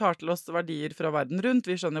autopilot, vi tar til oss verdier fra verden rundt,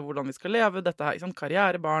 vi skjønner hvordan vi skal leve, dette her, sånn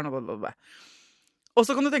karriere, barn og blablabla. Og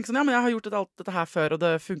så kan du tenke sånn, ja, men jeg har gjort alt dette her før, og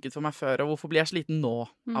det funket for meg før, og hvorfor blir jeg sliten nå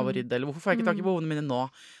av å rydde, eller hvorfor får jeg ikke tak i behovene mine nå?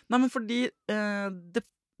 Nei, men fordi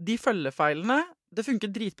de følgefeilene, det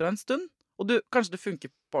funker dritbra en stund, og kanskje det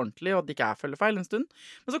funker på ordentlig, og det ikke er følgefeil en stund,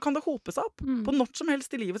 men så kan det hope seg opp. På når som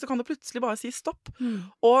helst i livet så kan det plutselig bare si stopp.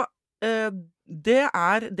 Og det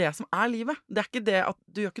er det som er livet. Det er ikke det at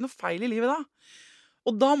du gjør ikke noe feil i livet da.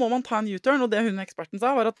 Og da må man ta en U-turn, og det hun eksperten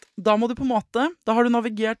sa var at da må du på en måte, da har du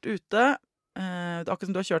navigert ute, akkurat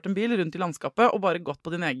som du har kjørt en bil rundt i landskapet og bare gått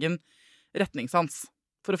på din egen retningssans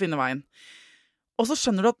for å finne veien. Og så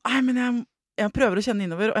skjønner du at nei, men jeg prøver å kjenne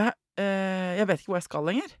innover, og jeg vet ikke hvor jeg skal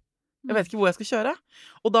lenger. Jeg vet ikke hvor jeg skal kjøre.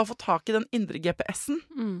 Og da få tak i den indre GPS-en.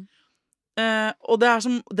 Og det er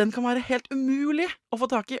som, den kan være helt umulig å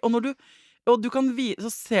få tak i. Og når du kan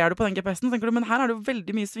så ser du på den GPS-en og tenker du, men her er det jo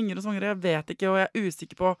veldig mye svinger og svanger, jeg vet ikke, og jeg er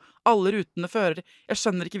usikker på alle rutene fører. Jeg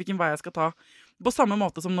skjønner ikke hvilken vei jeg skal ta. På samme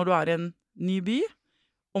måte som når du er i en ny by,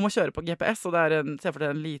 og må kjøre på GPS, og det er se for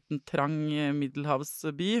deg en liten, trang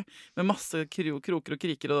middelhavsby, med masse kroker og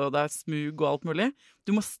kriker, og det er smug og alt mulig.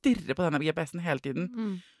 Du må stirre på denne GPS-en hele tiden.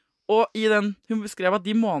 Og hun beskrev at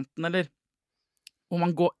de månedene, eller hvor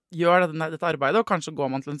man gjør dette arbeidet, og kanskje går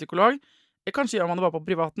man til en psykolog, eller kanskje gjør man det bare på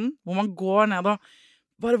privaten, hvor man går ned og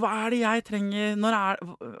bare, hva er det jeg trenger, når er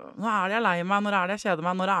det jeg lei meg, når er det jeg kjeder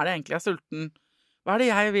meg, når er det egentlig jeg er sulten, hva er det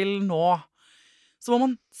jeg vil nå? Så må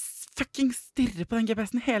man fucking stirre på den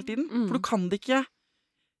GPS-en hele tiden, for du kan det ikke,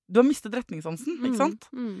 du har mistet retningssansen, ikke sant?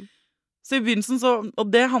 Så i begynnelsen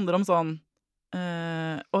og det handler om sånn,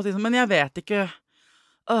 men jeg vet ikke,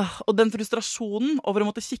 og den frustrasjonen over å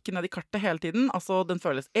måtte kikke ned i kartet hele tiden, altså den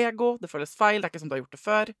føles ego, det føles feil, det er ikke som du har gjort det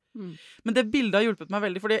før. Men det bildet har hjulpet meg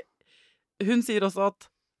veldig, fordi hun sier også at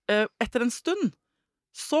etter en stund,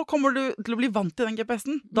 så kommer du til å bli vant til den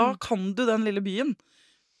GPS-en. Da kan du den lille byen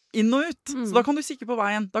inn og ut. Så da kan du kikke på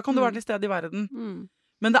veien. Da kan du være til stede i verden.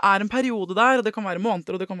 Men det er en periode der, og det kan være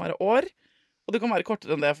måneder, og det kan være år, og det kan være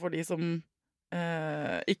kortere enn det for de som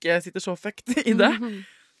ikke sitter så fucked i det.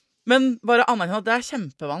 Men bare anerkjenne at det er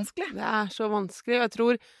kjempevanskelig. Det er så vanskelig, og jeg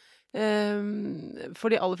tror For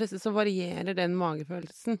de aller fleste så varierer den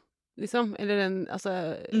magefølelsen, liksom. Eller den, altså,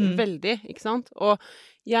 veldig, ikke sant? Og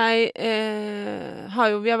vi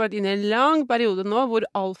har vært inne i en lang periode nå, hvor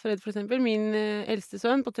Alfred, for eksempel, min eldste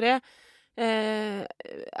sønn på 3,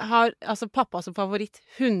 har altså pappa som favoritt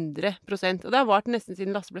 100%. Og det har vart nesten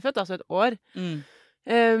siden Lasse ble født, altså et år.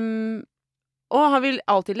 Og han vil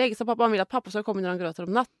alltid legge seg pappa. Han vil at pappa skal komme når han gråter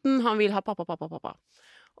om natten. Han vil ha pappa.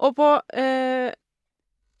 Og på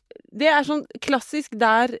det sånn klassisk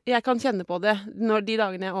der jeg kan kjenne på det når de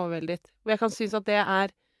dagene jeg overveldet. Hvor jeg kan synes at det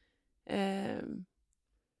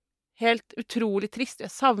helt utrolig trist.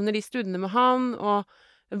 Jeg savner de stundene med han, og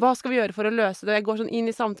hva skal vi gjøre for å løse det? Jeg går sånn inn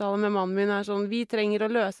i samtalen med mannen min og sånn, vi trenger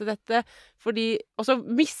å løse dette, fordi, og så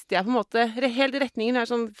mister jeg på en måte helt retningen, jeg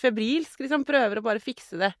sånn febrilsk, liksom, prøver å bare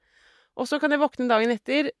fikse det. Og så kan jeg våkne dagen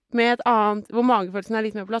etter med et annet, hvor magefølelsen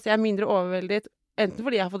litt mer på plass, jeg mindre overveldet, enten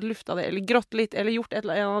fordi jeg har fått lufta det, eller grått litt, eller gjort en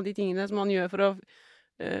av de tingene som man gjør for å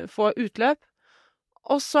få utløp.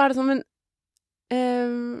 Og så det sånn, men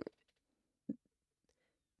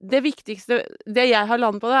det viktigste, det jeg har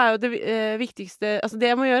landet på det, jo det viktigste, altså det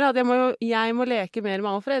jeg må gjøre, jeg må leke mer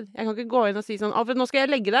med Alfred. Jeg kan ikke gå inn og si sånn, Alfred, nå skal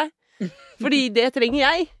jeg legge deg, fordi det trenger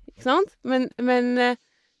jeg, ikke sant? Men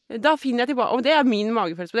da finner jeg tilbake, og det min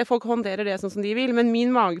magefølelse på det, folk håndterer det sånn som de vil, men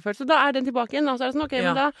min magefølelse, da den tilbake igjen, og så det sånn, ok,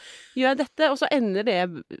 men da gjør jeg dette, og så ender det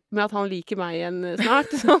med at han liker meg igjen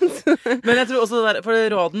snart, sant? Men jeg tror også for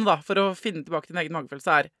råden da, for å finne tilbake til din egen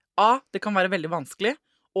magefølelse det kan være veldig vanskelig,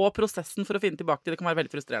 og prosessen for å finne tilbake til det kan være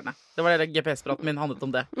veldig frustrerende. Det var det GPS-praten min handlet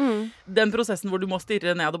om det. Den prosessen hvor du må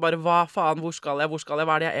stirre ned og bare, hva faen, hvor skal jeg,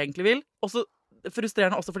 hva det jeg egentlig vil? Og så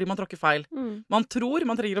frustrerende også fordi man tråkker feil. Man tror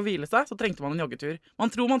man trenger å hvile seg, så trengte man en joggetur. Man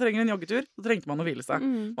tror man trenger en joggetur, så trengte man å hvile seg.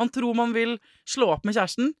 Man tror man vil slå opp med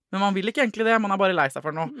kjæresten, men man vil ikke egentlig det, man bare lei seg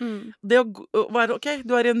for noe. Det å være, ok,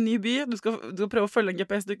 du i en ny by, du skal prøve å følge en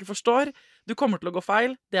GPS du ikke forstår, du kommer til å gå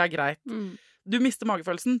feil, det greit. Du mister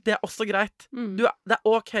magefølelsen, det også greit. Det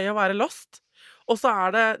ok å være lost. Og så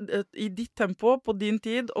det i ditt tempo, på din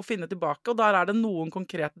tid, å finne tilbake, og der det noen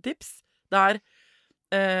konkrete tips. Det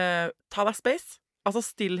ta deg space, altså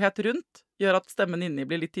stillhet rundt, gjør at stemmen inni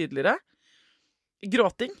blir litt tydeligere.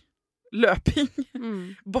 Gråting, løping,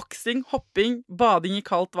 boksing, hopping, bading i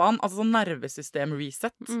kaldt vann, altså sånn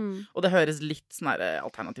nervesystem-reset. Og det høres litt sånn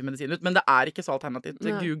alternativ medisin ut, men det ikke så alternativt.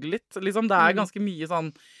 Google litt, liksom. Det ganske mye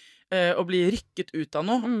sånn å bli rykket ut av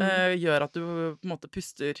noe gjør at du på en måte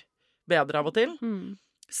puster bedre av og til.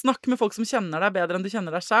 Snakk med folk som kjenner deg bedre enn du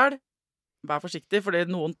kjenner deg selv. Vær forsiktig, fordi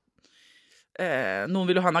noen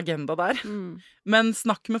vil jo ha en agenda der. Men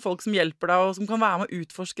snakk med folk som hjelper deg, og som kan være med å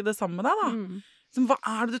utforske det sammen med deg, da. Så,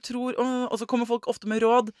 hva det du tror? Og så kommer folk ofte med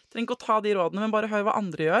råd. Trenger ikke å ta de rådene, men bare hør hva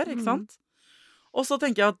andre gjør, ikke sant? Og så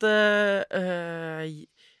tenker jeg at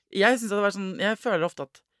jeg synes at det sånn, jeg føler ofte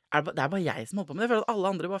at det bare jeg som holder på med det. Jeg føler at alle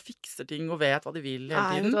andre bare fikser ting og vet hva de vil hele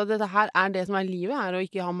tiden. Dette her det som livet, å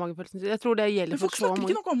ikke ha magefølelsen. Jeg tror det gjelder for så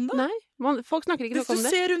mange. Men folk snakker ikke noe om det. Nei, folk snakker ikke noe om det.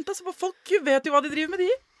 Hvis du ser rundt deg, så bare folk vet jo hva de driver med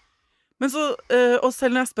de. Men så, og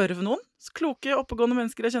selv når jeg spør for noen, så kloke, oppegående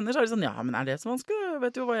mennesker jeg kjenner, så de sånn, ja, men det så vanskelig? Jeg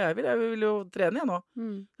vet jo hva jeg vil jo trene igjen nå.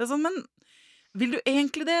 Det sånn, men vil du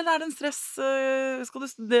egentlig det, eller det en stress? Skal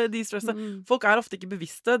du de stresse? Folk ofte ikke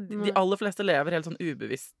bevisste. De aller fleste lever helt sånn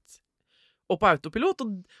ubevisst og på autopilot,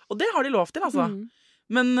 og det har de lov til, altså.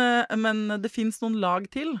 Men det finnes noen lag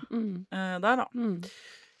til der, da.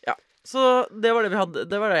 Ja, så det var det vi hadde.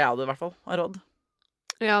 Det var det jeg hadde, i hvert fall, av råd.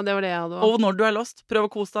 Ja, det var det jeg hadde. Og når du lost, prøv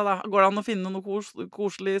å kose deg, da. Går det an å finne noen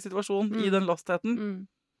koselig situasjon i den lostheten?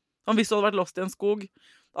 Og hvis du hadde vært lost i en skog,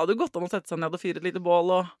 da hadde det gått an å sette seg ned og fyre et lite bål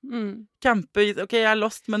og campe. Ok, jeg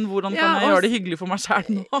lost, men hvordan kan jeg gjøre det hyggelig for meg selv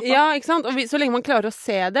nå? Ja, ikke sant? Og så lenge man klarer å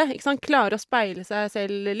se det, ikke sant? Klarer å speile seg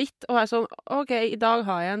selv litt, og sånn, ok, i dag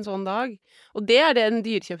har jeg en sånn dag. Og det den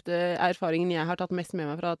dyrkjøpte erfaringen jeg har tatt mest med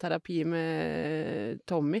meg fra terapi med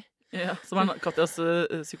Tommy. Ja, som Katjas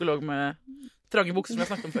psykolog med trange bukser som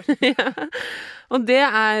jeg snakket om før. Ja, og det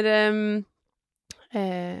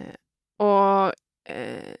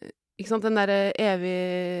ikke sant, den der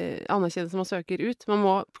evig anerkjennelse man søker ut. Man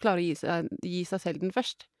må klare å gi seg selv den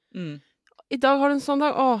først. I dag har du en sånn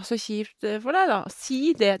dag. Så kjipt for deg da.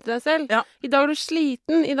 Si det til deg selv. Ja. I dag du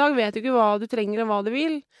sliten. I dag vet du ikke hva du trenger og hva du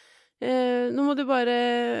vil. Nå må du bare...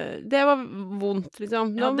 Det var vondt,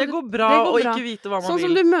 liksom. Ja, det går bra å ikke vite hva man vil. Sånn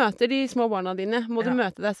som du møter de små barna dine, må du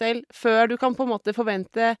møte deg selv før du kan på en måte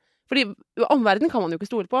forvente... Fordi omverdenen kan man jo ikke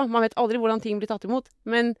stole på. Man vet aldri hvordan ting blir tatt imot.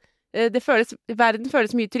 Men verden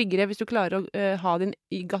føles mye tryggere hvis du klarer å ha din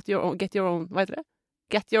get your own, hva heter det?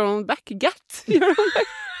 Get your own back? Get your own back?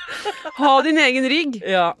 Ha din egen rygg.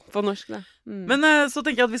 Ja. På norsk, da. Men så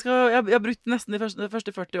tenker jeg at jeg har brukt nesten de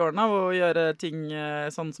første 40 årene av å gjøre ting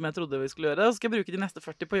sånn som jeg trodde vi skulle gjøre, og så skal jeg bruke de neste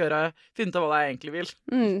 40 på å finne ut av hva jeg egentlig vil.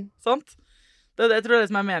 Sant? Jeg tror det er det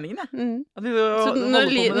som er meningen, jeg. Så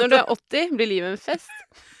når du er 80, blir livet en fest?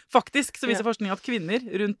 Faktisk så viser forskning at kvinner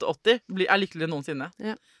rundt 80 er lykkeligere enn noensinne.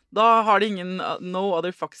 Ja. Da har de ingen no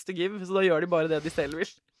other fucks to give, så da gjør de bare det de selv vil.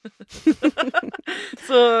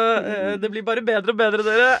 Så det blir bare bedre og bedre,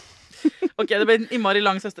 dere. Ok, det ble en innmari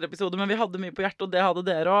lang søsterepisode, men vi hadde mye på hjertet, og det hadde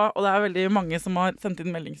dere også. Og det er veldig mange som har sendt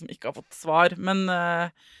inn melding som ikke har fått svar. Men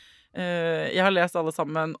jeg har lest alle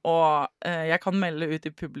sammen, og jeg kan melde ut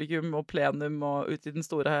i publikum og plenum og ut i den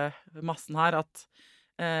store massen her at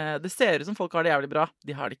det ser ut som folk har det jævlig bra.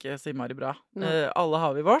 De har det ikke så innmari bra. Alle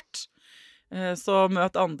har vi vårt. Så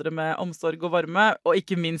møt andre med omsorg og varme, og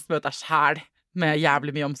ikke minst møt deg selv med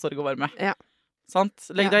jævlig mye omsorg og varme. Ja. Sant?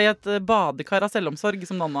 Legg deg i et badekar av selvomsorg,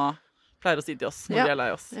 som Nanna pleier å si til oss når vi er lei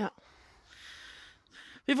oss. Ja.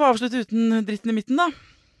 Vi får avslutte uten dritten i midten, da.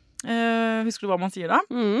 Husker du hva man sier da?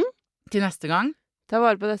 Til neste gang. Ta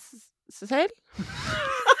vare på deg selv.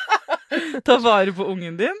 Ta vare på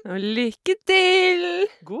ungen din. Og lykke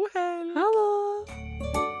til! God helg! Hallo!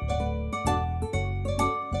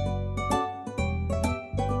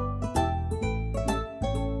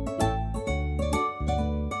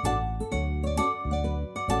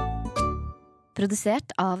 Produsert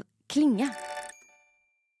av Klinge.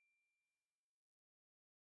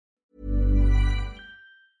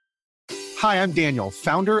 Hi, I'm Daniel,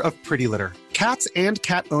 founder of Pretty Litter. Cats and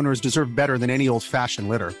cat owners deserve better than any old-fashioned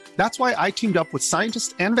litter. That's why I teamed up with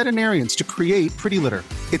scientists and veterinarians to create Pretty Litter.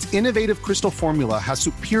 Its innovative crystal formula has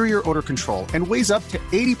superior odor control and weighs up to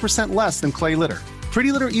 80% less than clay litter.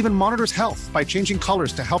 Pretty Litter even monitors health by changing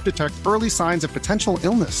colors to help detect early signs of potential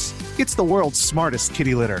illness. It's the world's smartest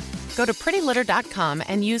kitty litter. Go to prettylitter.com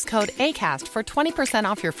and use code ACAST for 20%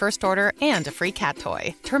 off your first order and a free cat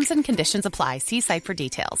toy. Terms and conditions apply. See site for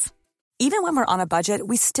details. Even when we're on a budget,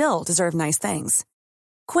 we still deserve nice things.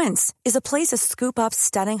 Quince is a place to scoop up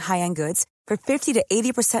stunning high-end goods for 50 to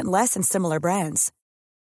 80% less than similar brands.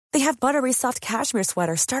 They have buttery soft cashmere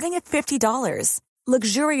sweaters starting at $50,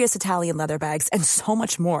 luxurious Italian leather bags, and so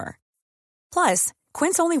much more. Plus,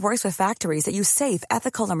 Quince only works with factories that use safe,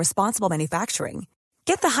 ethical, and responsible manufacturing.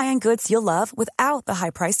 Get the high-end goods you'll love without the high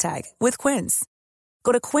price tag with Quince.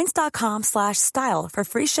 Go to quince.com/style for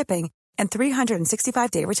free shipping and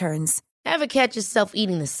 365-day returns. Ever catch yourself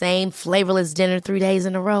eating the same flavorless dinner 3 days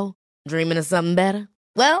in a row? Dreaming of something better?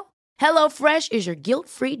 Well, HelloFresh is your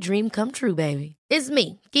guilt-free dream come true, baby. It's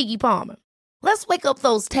me, Keke Palmer. Let's wake up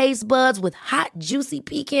those taste buds with hot, juicy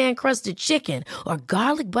pecan-crusted chicken or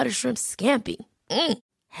garlic butter shrimp scampi.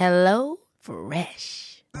 Hello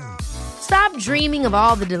Fresh. Stop dreaming of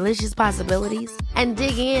all the delicious possibilities and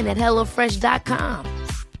dig in at HelloFresh.com.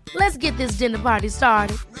 Let's get this dinner party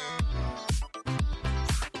started.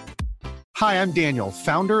 Hi, I'm Daniel,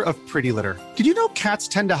 founder of Pretty Litter. Did you know cats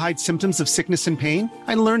tend to hide symptoms of sickness and pain?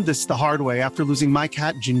 I learned this the hard way after losing my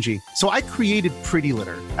cat, Gingy. So I created Pretty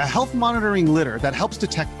Litter, a health monitoring litter that helps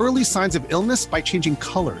detect early signs of illness by changing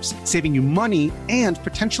colors, saving you money and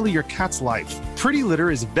potentially your cat's life. Pretty Litter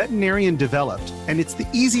is veterinarian developed, and it's the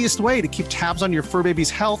easiest way to keep tabs on your fur baby's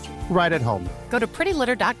health right at home. Go to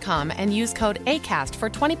prettylitter.com and use code ACAST for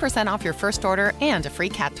 20% off your first order and a free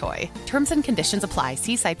cat toy. Terms and conditions apply.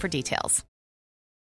 See site for details.